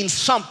seeing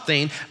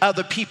something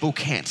other people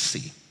can't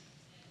see.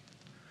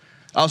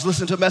 I was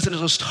listening to a message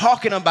that was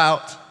talking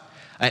about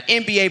an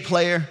NBA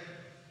player,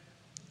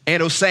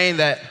 and it was saying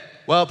that,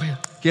 well,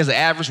 he has an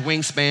average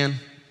wingspan,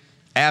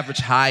 average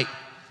height.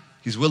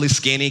 He's really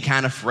skinny,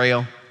 kind of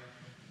frail.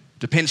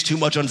 Depends too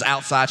much on his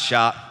outside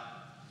shot.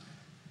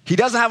 He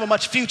doesn't have a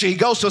much future. He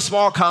goes to a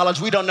small college.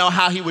 We don't know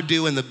how he would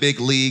do in the big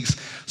leagues.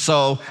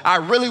 So I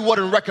really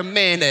wouldn't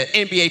recommend an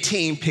NBA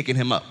team picking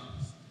him up.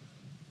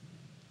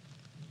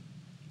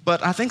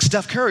 But I think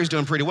Steph Curry's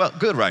doing pretty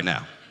good right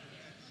now.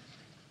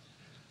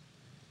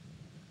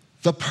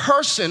 The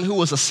person who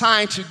was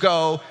assigned to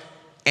go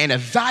and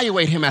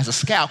evaluate him as a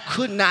scout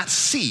could not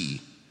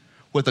see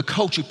what the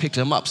coach who picked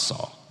him up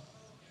saw.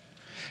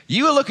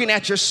 You are looking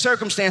at your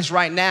circumstance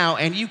right now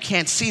and you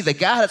can't see that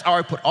God has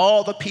already put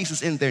all the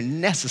pieces in there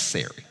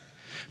necessary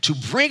to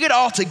bring it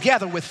all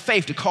together with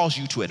faith to cause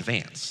you to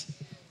advance.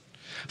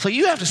 So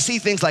you have to see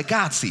things like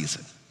God sees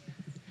it.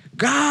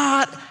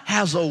 God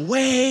has a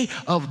way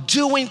of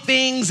doing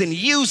things and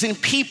using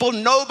people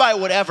nobody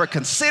would ever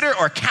consider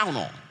or count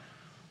on.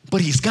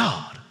 But he's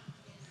God,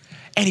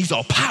 and he's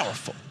all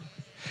powerful.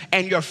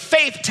 And your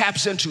faith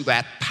taps into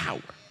that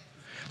power.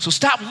 So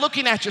stop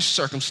looking at your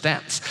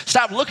circumstance.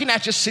 Stop looking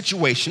at your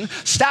situation.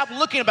 Stop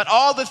looking at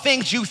all the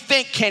things you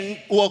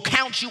think will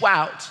count you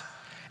out,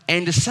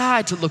 and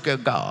decide to look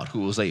at God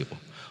who is able.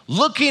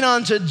 Looking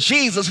unto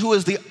Jesus, who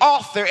is the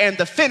author and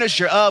the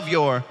finisher of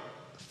your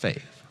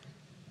faith.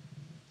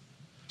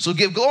 So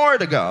give glory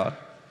to God.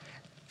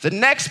 The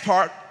next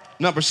part,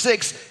 number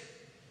 6,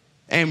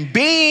 and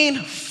being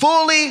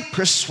fully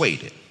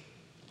persuaded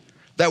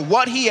that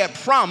what he had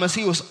promised,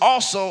 he was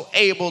also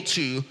able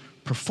to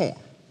perform.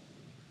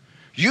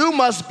 You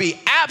must be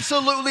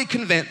absolutely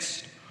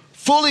convinced,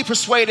 fully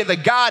persuaded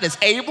that God is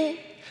able,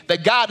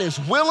 that God is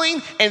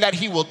willing, and that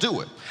he will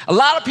do it. A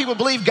lot of people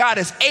believe God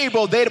is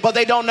able, but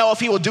they don't know if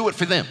he will do it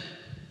for them.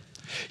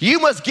 You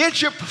must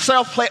get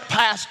yourself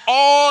past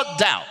all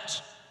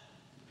doubt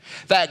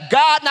that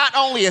God not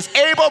only is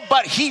able,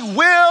 but he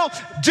will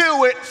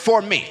do it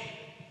for me.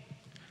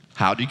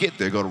 How do you get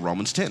there? Go to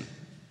Romans 10.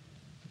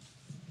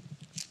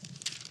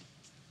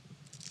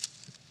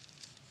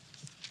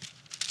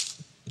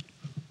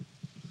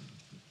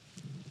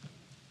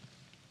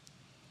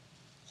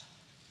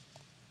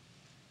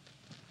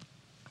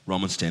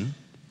 Romans 10,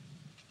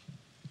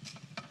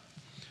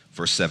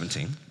 verse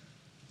 17.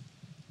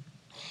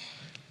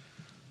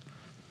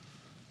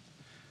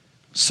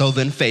 So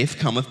then faith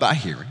cometh by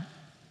hearing,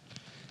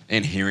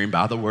 and hearing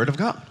by the word of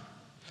God.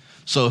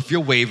 So if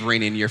you're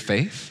wavering in your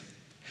faith,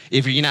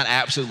 if you're not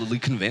absolutely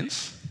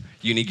convinced,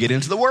 you need to get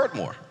into the word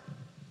more.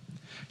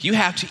 You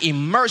have to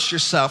immerse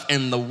yourself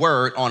in the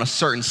word on a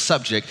certain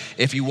subject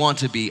if you want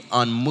to be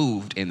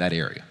unmoved in that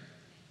area.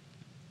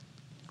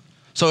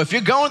 So if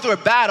you're going through a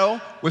battle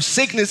with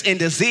sickness and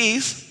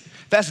disease,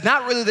 that's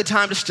not really the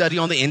time to study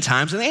on the end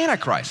times and the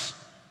Antichrist.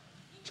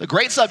 It's a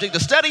great subject to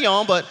study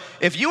on, but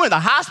if you're in the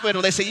hospital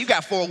and they say you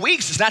got 4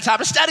 weeks, it's not time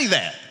to study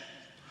that.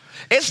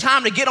 It's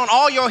time to get on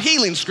all your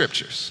healing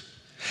scriptures.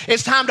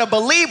 It's time to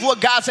believe what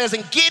God says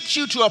and get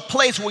you to a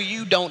place where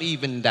you don't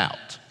even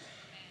doubt.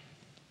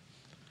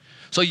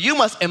 So you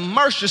must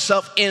immerse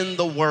yourself in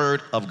the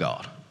word of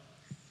God.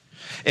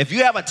 If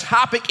you have a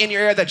topic in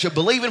your area that you're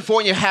believing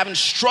for and you're having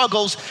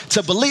struggles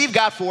to believe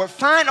God for it,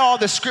 find all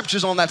the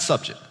scriptures on that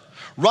subject.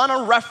 Run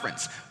a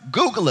reference,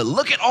 Google it,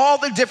 look at all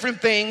the different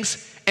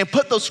things and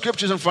put those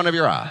scriptures in front of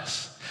your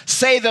eyes.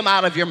 Say them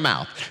out of your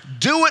mouth.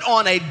 Do it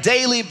on a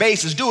daily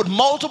basis. Do it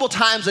multiple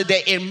times a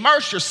day.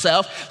 Immerse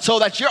yourself so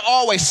that you're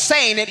always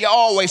saying it, you're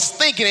always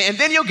thinking it, and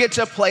then you'll get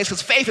to a place,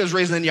 because faith is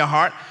risen in your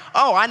heart.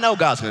 Oh, I know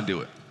God's going to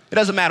do it. It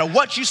doesn't matter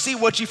what you see,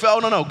 what you feel.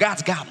 Oh, no,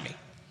 God's got me.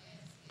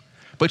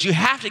 But you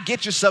have to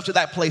get yourself to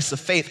that place of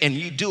faith, and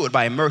you do it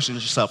by immersing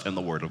yourself in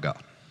the Word of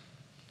God.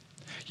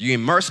 You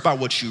immerse by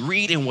what you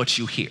read and what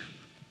you hear.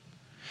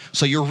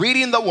 So you're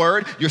reading the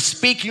Word, you're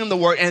speaking the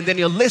Word, and then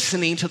you're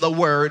listening to the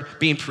Word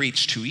being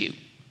preached to you.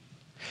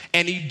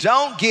 And you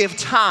don't give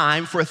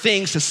time for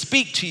things to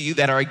speak to you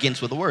that are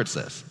against what the Word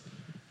says.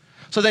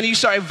 So then you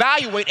start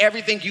evaluating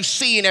everything you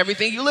see and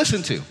everything you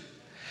listen to.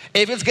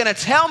 If it's going to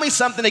tell me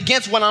something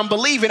against what I'm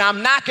believing,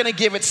 I'm not going to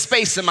give it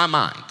space in my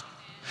mind.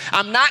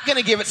 I'm not going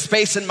to give it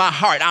space in my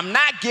heart. I'm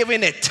not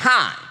giving it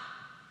time.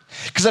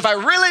 Because if I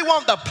really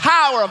want the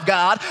power of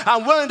God,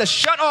 I'm willing to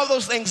shut all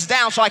those things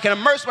down so I can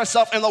immerse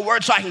myself in the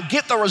Word so I can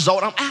get the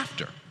result I'm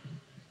after.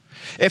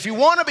 If you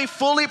want to be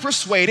fully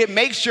persuaded,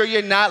 make sure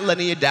you're not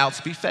letting your doubts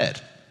be fed.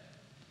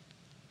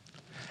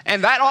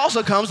 And that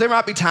also comes, there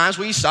might be times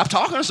where you stop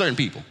talking to certain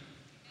people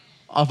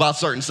about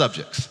certain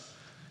subjects.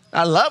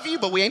 I love you,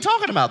 but we ain't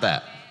talking about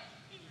that.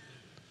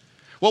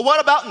 Well,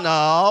 what about,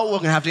 no, we're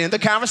going to have to end the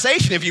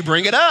conversation if you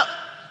bring it up.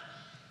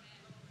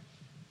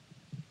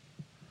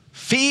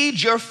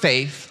 Feed your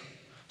faith,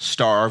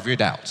 starve your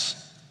doubts.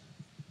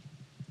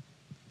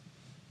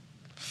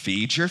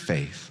 Feed your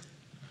faith,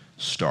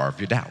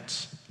 starve your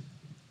doubts.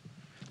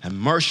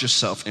 Immerse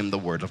yourself in the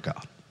Word of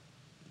God.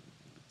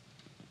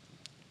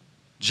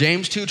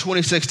 James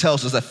 2:26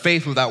 tells us that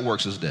faith without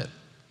works is dead.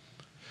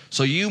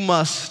 So you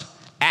must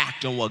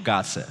act on what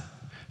God said.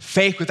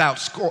 Faith without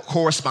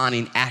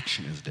corresponding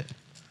action is dead.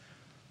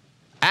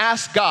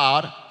 Ask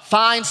God,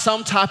 find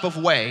some type of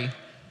way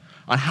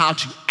on how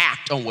to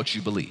act on what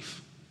you believe.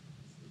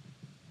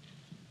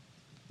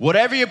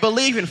 Whatever you're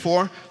believing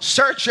for,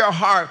 search your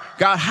heart.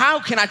 God, how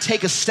can I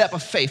take a step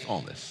of faith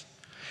on this?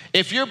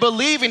 If you're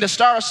believing to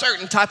start a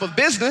certain type of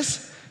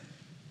business,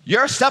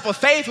 your step of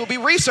faith will be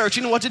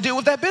researching what to do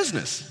with that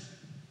business.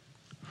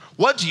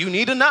 What do you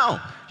need to know?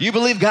 You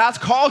believe God's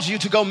called you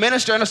to go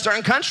minister in a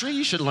certain country,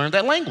 you should learn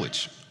that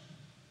language.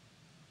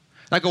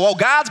 Like, well,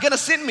 God's gonna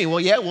send me. Well,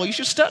 yeah, you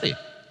should study.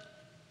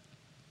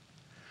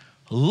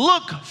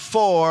 Look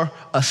for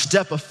a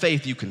step of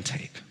faith you can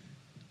take.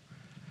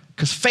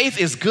 Because faith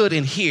is good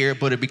in here,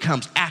 but it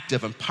becomes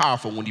active and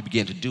powerful when you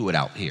begin to do it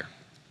out here.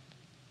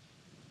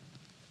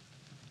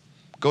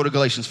 Go to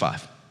Galatians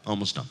 5,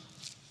 almost done.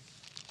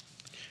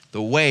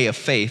 The way of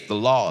faith, the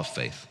law of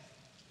faith.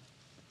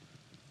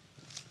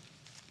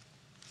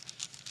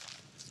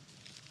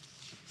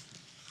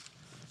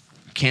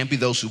 We can't be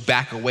those who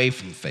back away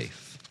from faith.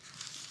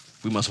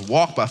 We must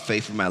walk by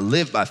faith, we must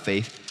live by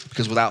faith,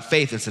 because without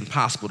faith, it's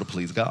impossible to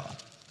please God.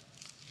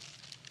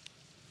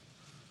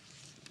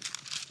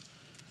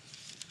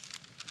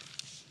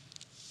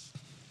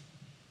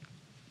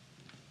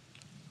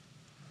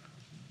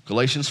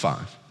 Galatians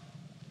 5,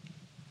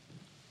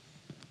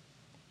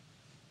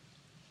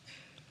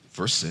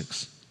 verse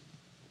 6.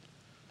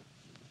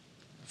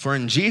 For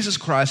in Jesus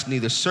Christ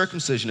neither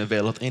circumcision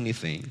availeth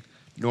anything,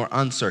 nor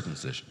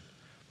uncircumcision,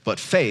 but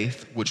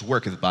faith which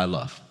worketh by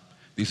love.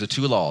 These are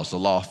two laws, the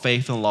law of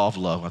faith and the law of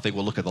love. I think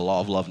we'll look at the law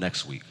of love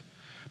next week.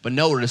 But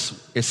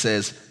notice it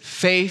says,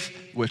 faith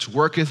which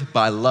worketh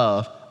by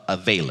love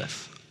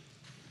availeth.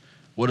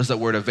 What does that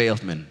word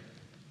availeth mean?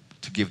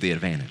 To give the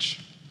advantage.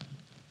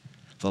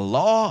 The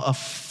law of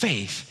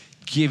faith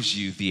gives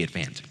you the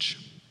advantage.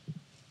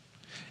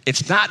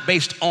 It's not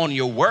based on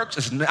your works.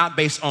 It's not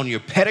based on your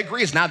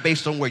pedigree. It's not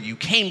based on where you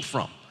came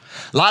from.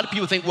 A lot of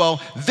people think,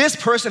 well, this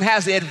person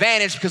has the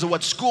advantage because of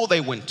what school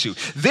they went to.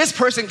 This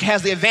person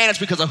has the advantage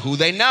because of who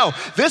they know.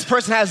 This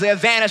person has the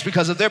advantage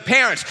because of their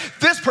parents.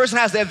 This person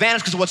has the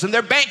advantage because of what's in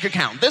their bank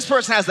account. This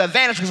person has the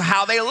advantage because of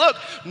how they look.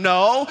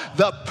 No,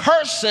 the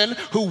person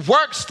who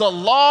works the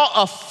law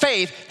of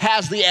faith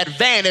has the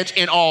advantage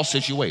in all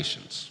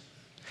situations.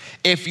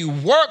 If you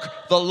work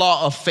the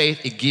law of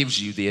faith, it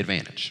gives you the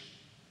advantage.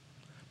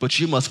 But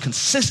you must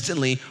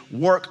consistently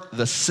work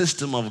the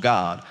system of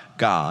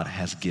God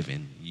has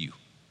given you.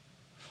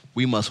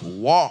 We must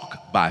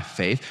walk by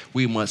faith.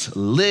 We must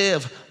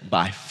live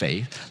by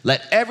faith.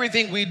 Let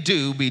everything we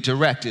do be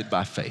directed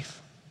by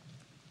faith.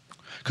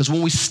 Because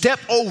when we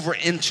step over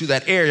into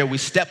that area, we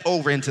step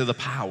over into the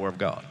power of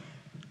God.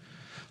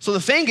 So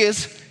the thing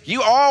is,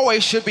 you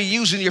always should be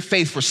using your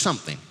faith for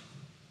something.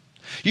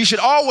 You should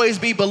always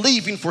be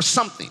believing for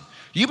something.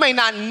 You may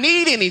not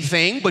need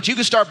anything, but you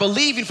can start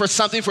believing for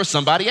something for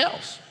somebody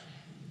else.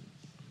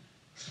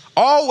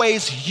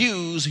 Always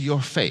use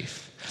your faith.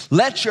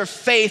 Let your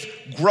faith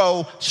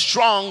grow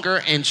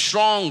stronger and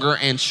stronger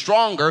and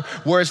stronger,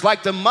 where it's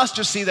like the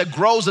mustard seed that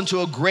grows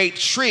into a great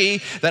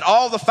tree that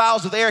all the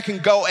fowls of the air can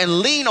go and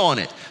lean on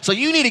it. So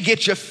you need to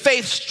get your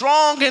faith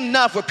strong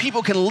enough where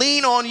people can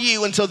lean on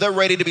you until they're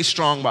ready to be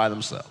strong by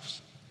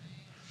themselves.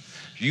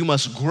 You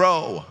must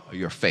grow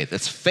your faith.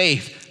 It's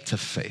faith to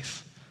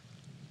faith.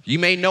 You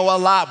may know a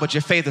lot, but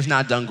your faith is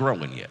not done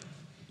growing yet.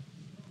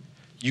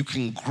 You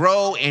can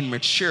grow and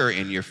mature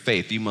in your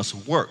faith. You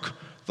must work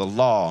the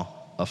law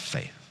of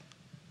faith.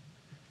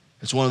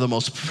 It's one of the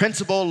most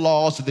principal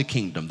laws of the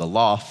kingdom, the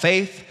law of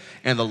faith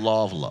and the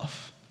law of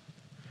love.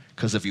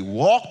 Because if you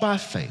walk by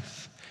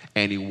faith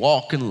and you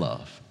walk in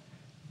love,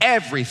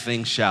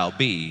 everything shall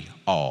be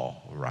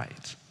all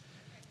right.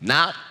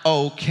 Not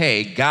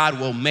okay. God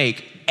will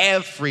make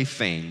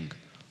everything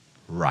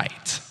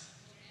right.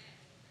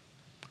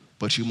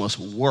 But you must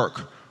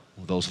work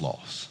those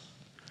laws.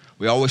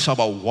 We always talk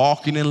about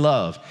walking in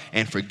love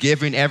and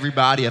forgiving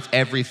everybody of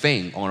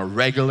everything on a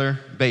regular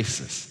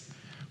basis.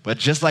 But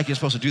just like you're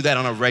supposed to do that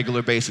on a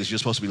regular basis, you're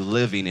supposed to be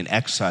living and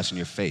exercising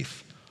your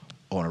faith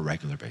on a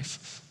regular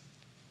basis.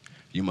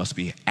 You must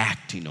be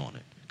acting on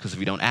it. Because if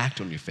you don't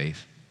act on your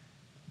faith,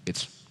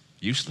 it's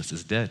useless,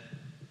 it's dead.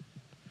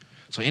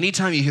 So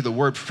anytime you hear the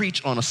word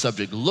preach on a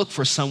subject, look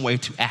for some way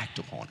to act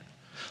upon it.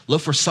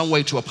 Look for some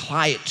way to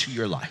apply it to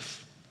your life.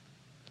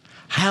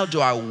 How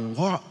do I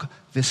walk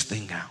this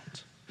thing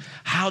out?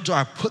 How do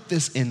I put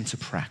this into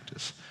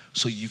practice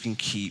so you can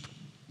keep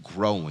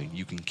growing,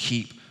 you can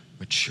keep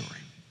maturing?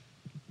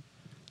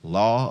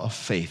 Law of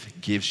faith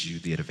gives you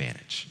the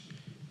advantage.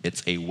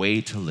 It's a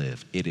way to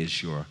live. It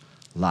is your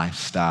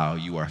lifestyle.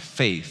 You are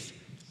faith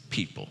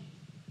people.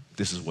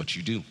 This is what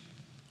you do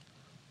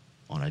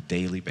on a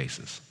daily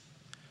basis.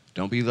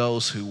 Don't be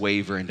those who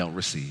waver and don't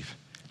receive,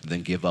 and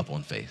then give up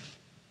on faith.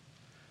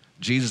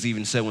 Jesus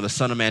even said when the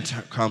Son of Man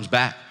comes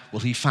back, will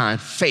he find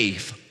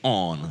faith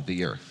on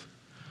the earth?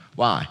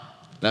 Why?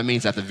 That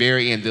means at the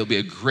very end, there'll be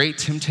a great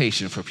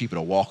temptation for people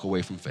to walk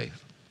away from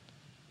faith,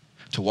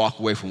 to walk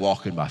away from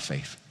walking by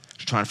faith,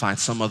 to try and find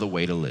some other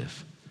way to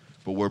live.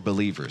 But we're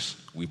believers.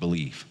 We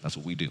believe. That's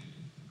what we do.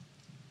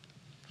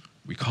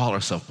 We call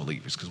ourselves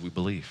believers because we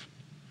believe.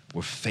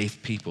 We're faith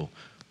people.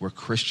 We're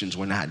Christians.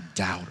 We're not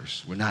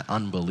doubters. We're not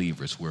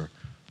unbelievers. We're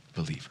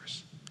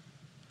believers.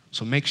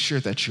 So make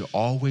sure that you're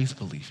always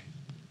believing,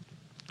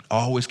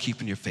 always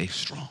keeping your faith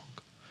strong,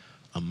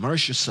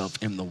 Immerse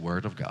yourself in the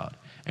Word of God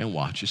and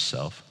watch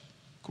yourself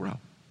grow.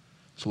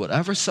 So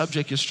whatever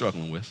subject you're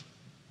struggling with,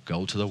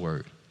 go to the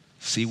Word.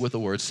 See what the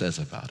Word says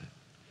about it.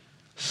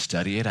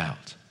 Study it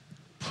out.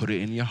 Put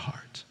it in your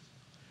heart.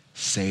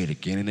 Say it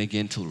again and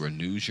again till it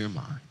renews your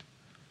mind.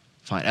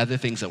 Find other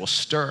things that will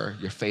stir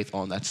your faith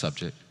on that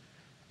subject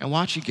and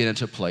watch you get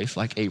into a place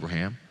like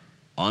Abraham,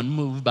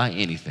 unmoved by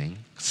anything,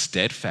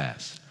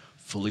 steadfast,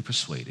 fully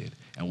persuaded,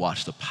 and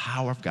watch the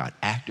power of God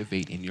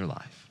activate in your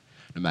life,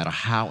 no matter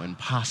how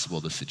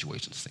impossible the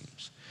situation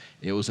seems.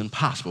 It was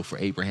impossible for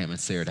Abraham and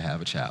Sarah to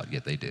have a child,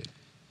 yet they did.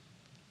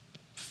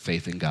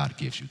 Faith in God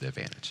gives you the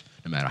advantage.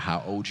 No matter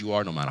how old you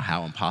are, no matter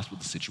how impossible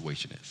the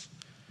situation is,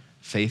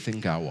 faith in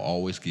God will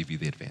always give you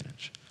the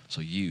advantage.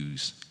 So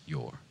use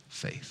your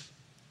faith.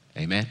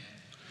 Amen?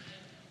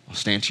 Well,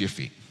 stand to your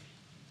feet.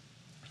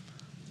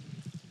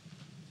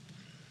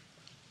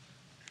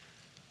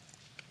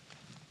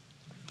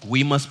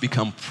 We must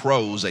become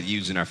pros at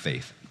using our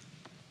faith.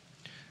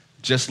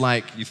 Just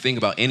like you think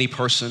about any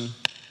person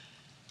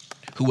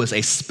who is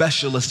a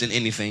specialist in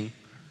anything,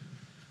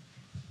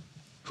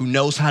 who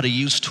knows how to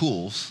use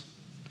tools,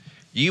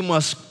 you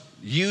must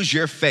use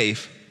your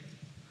faith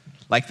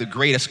like the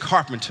greatest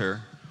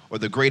carpenter or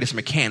the greatest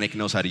mechanic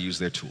knows how to use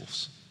their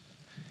tools.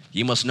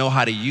 You must know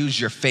how to use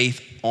your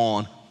faith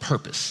on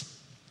purpose.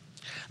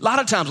 A lot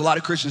of times, a lot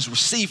of Christians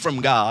receive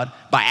from God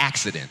by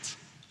accident.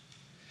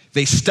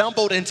 They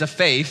stumbled into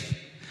faith,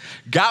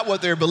 got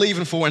what they're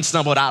believing for, and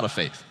stumbled out of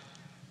faith.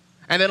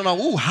 And they don't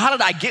know, how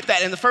did I get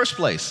that in the first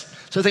place?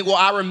 So they think, well,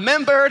 I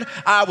remembered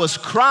I was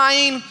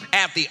crying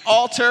at the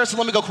altar, so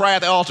let me go cry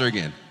at the altar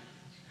again.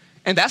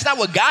 And that's not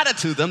what got it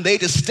to them. They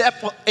just step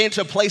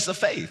into a place of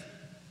faith.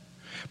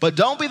 But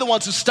don't be the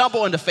ones who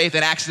stumble into faith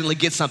and accidentally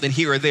get something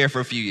here or there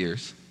for a few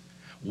years.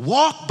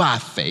 Walk by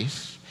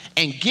faith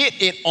and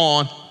get it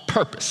on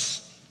purpose.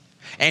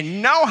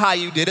 And know how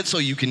you did it so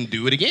you can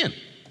do it again.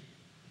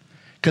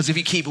 Because if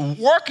you keep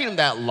working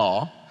that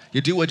law,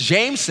 you do what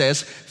James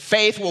says,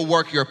 faith will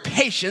work your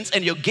patience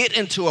and you'll get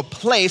into a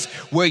place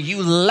where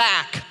you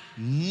lack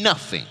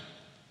nothing.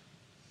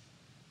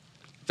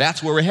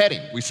 That's where we're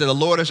heading. We say the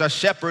Lord is our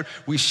shepherd,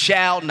 we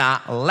shall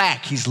not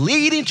lack. He's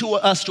leading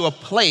us to a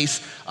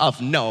place of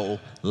no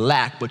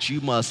lack, but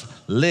you must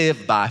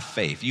live by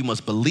faith. You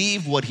must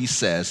believe what he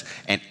says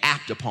and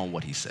act upon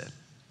what he said.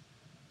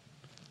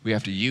 We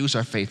have to use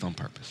our faith on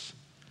purpose.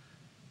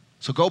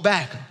 So go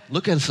back,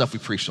 look at the stuff we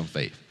preached on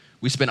faith.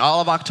 We spent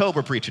all of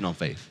October preaching on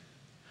faith.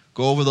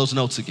 Go over those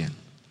notes again.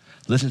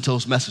 Listen to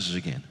those messages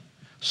again.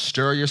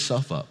 Stir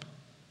yourself up.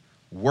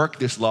 Work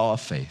this law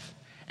of faith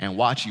and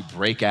watch you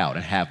break out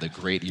and have the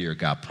great year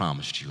God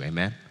promised you.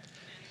 Amen?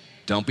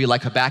 Don't be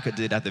like Habakkuk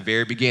did at the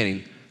very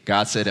beginning.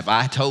 God said, if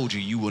I told you,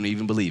 you wouldn't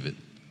even believe it.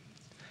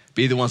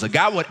 Be the ones that,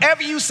 God,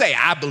 whatever you say,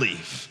 I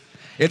believe.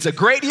 It's a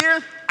great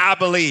year, I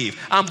believe.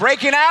 I'm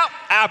breaking out,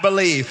 I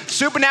believe.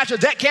 Supernatural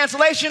debt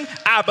cancellation,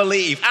 I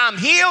believe. I'm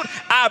healed,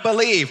 I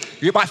believe.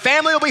 My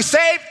family will be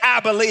saved, I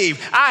believe.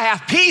 I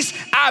have peace,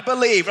 I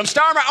believe. I'm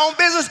starting my own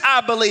business,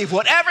 I believe.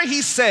 Whatever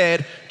he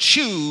said,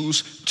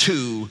 choose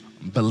to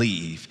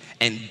believe.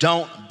 And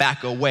don't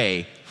back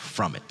away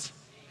from it.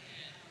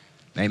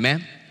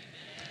 Amen?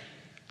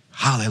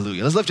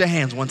 Hallelujah. Let's lift your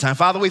hands one time.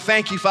 Father, we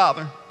thank you,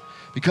 Father,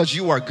 because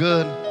you are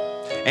good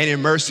and your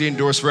mercy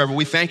endures forever.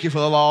 We thank you for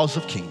the laws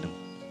of kingdom.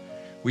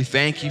 We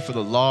thank you for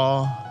the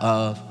law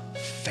of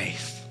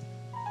faith.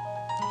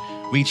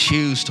 We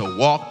choose to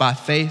walk by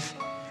faith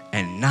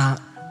and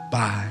not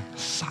by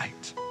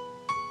sight.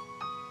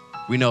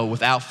 We know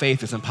without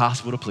faith it's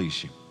impossible to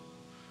please you.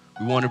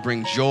 We want to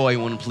bring joy,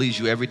 we want to please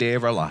you every day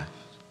of our life.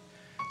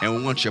 And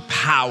we want your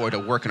power to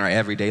work in our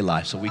everyday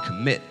life, so we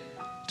commit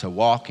to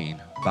walking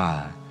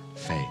by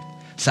faith.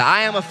 So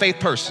I am a faith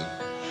person.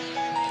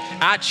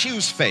 I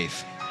choose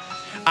faith.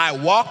 I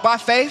walk by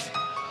faith.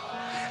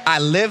 I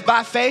live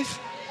by faith.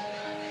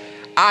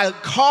 I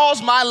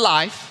cause my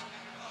life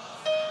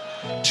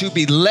to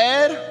be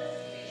led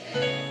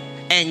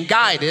and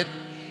guided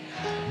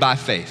by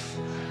faith.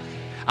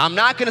 I'm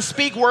not going to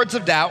speak words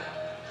of doubt.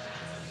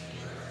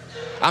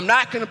 I'm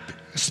not going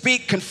to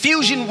speak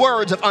confusion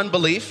words of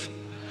unbelief.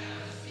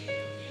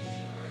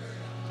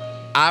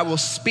 I will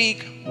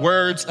speak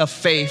words of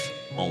faith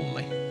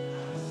only.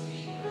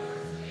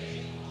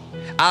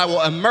 I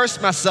will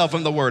immerse myself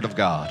in the Word of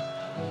God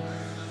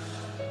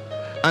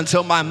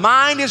until my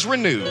mind is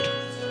renewed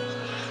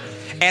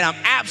and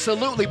I'm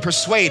absolutely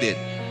persuaded,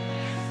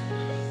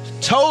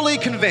 totally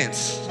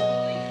convinced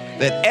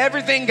that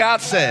everything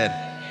God said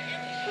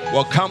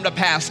will come to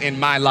pass in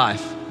my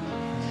life.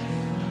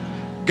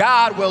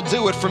 God will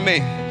do it for me.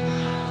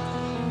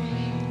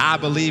 I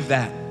believe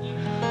that.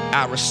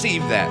 I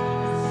receive that.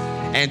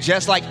 And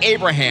just like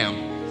Abraham,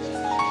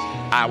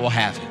 I will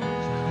have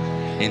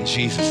it. In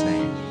Jesus'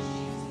 name.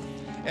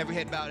 Every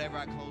head bowed, every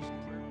eye closed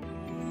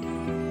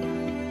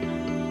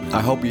in prayer.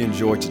 I hope you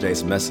enjoyed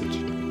today's message.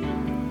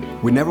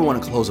 We never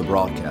want to close a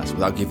broadcast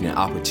without giving you an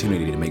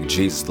opportunity to make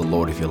Jesus the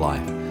Lord of your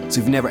life. So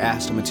if you've never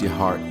asked him into your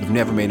heart, you've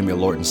never made him your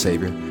Lord and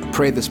Savior,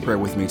 pray this prayer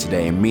with me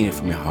today and mean it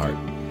from your heart.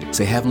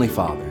 Say, Heavenly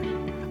Father,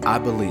 I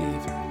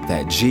believe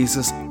that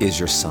Jesus is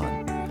your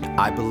son.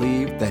 I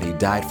believe that he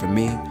died for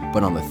me,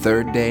 but on the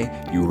third day,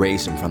 you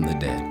raised him from the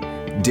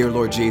dead. Dear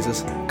Lord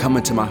Jesus, come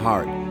into my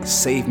heart.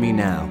 Save me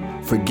now.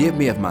 Forgive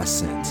me of my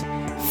sins.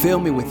 Fill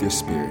me with your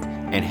spirit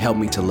and help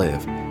me to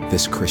live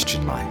this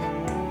Christian life.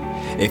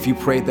 If you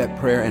prayed that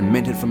prayer and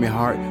meant it from your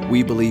heart,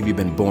 we believe you've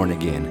been born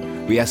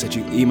again. We ask that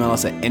you email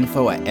us at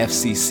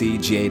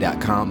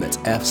info@fccga.com. That's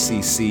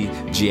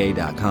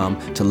fccga.com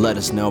to let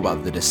us know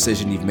about the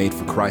decision you've made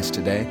for Christ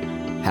today.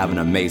 Have an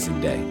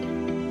amazing day.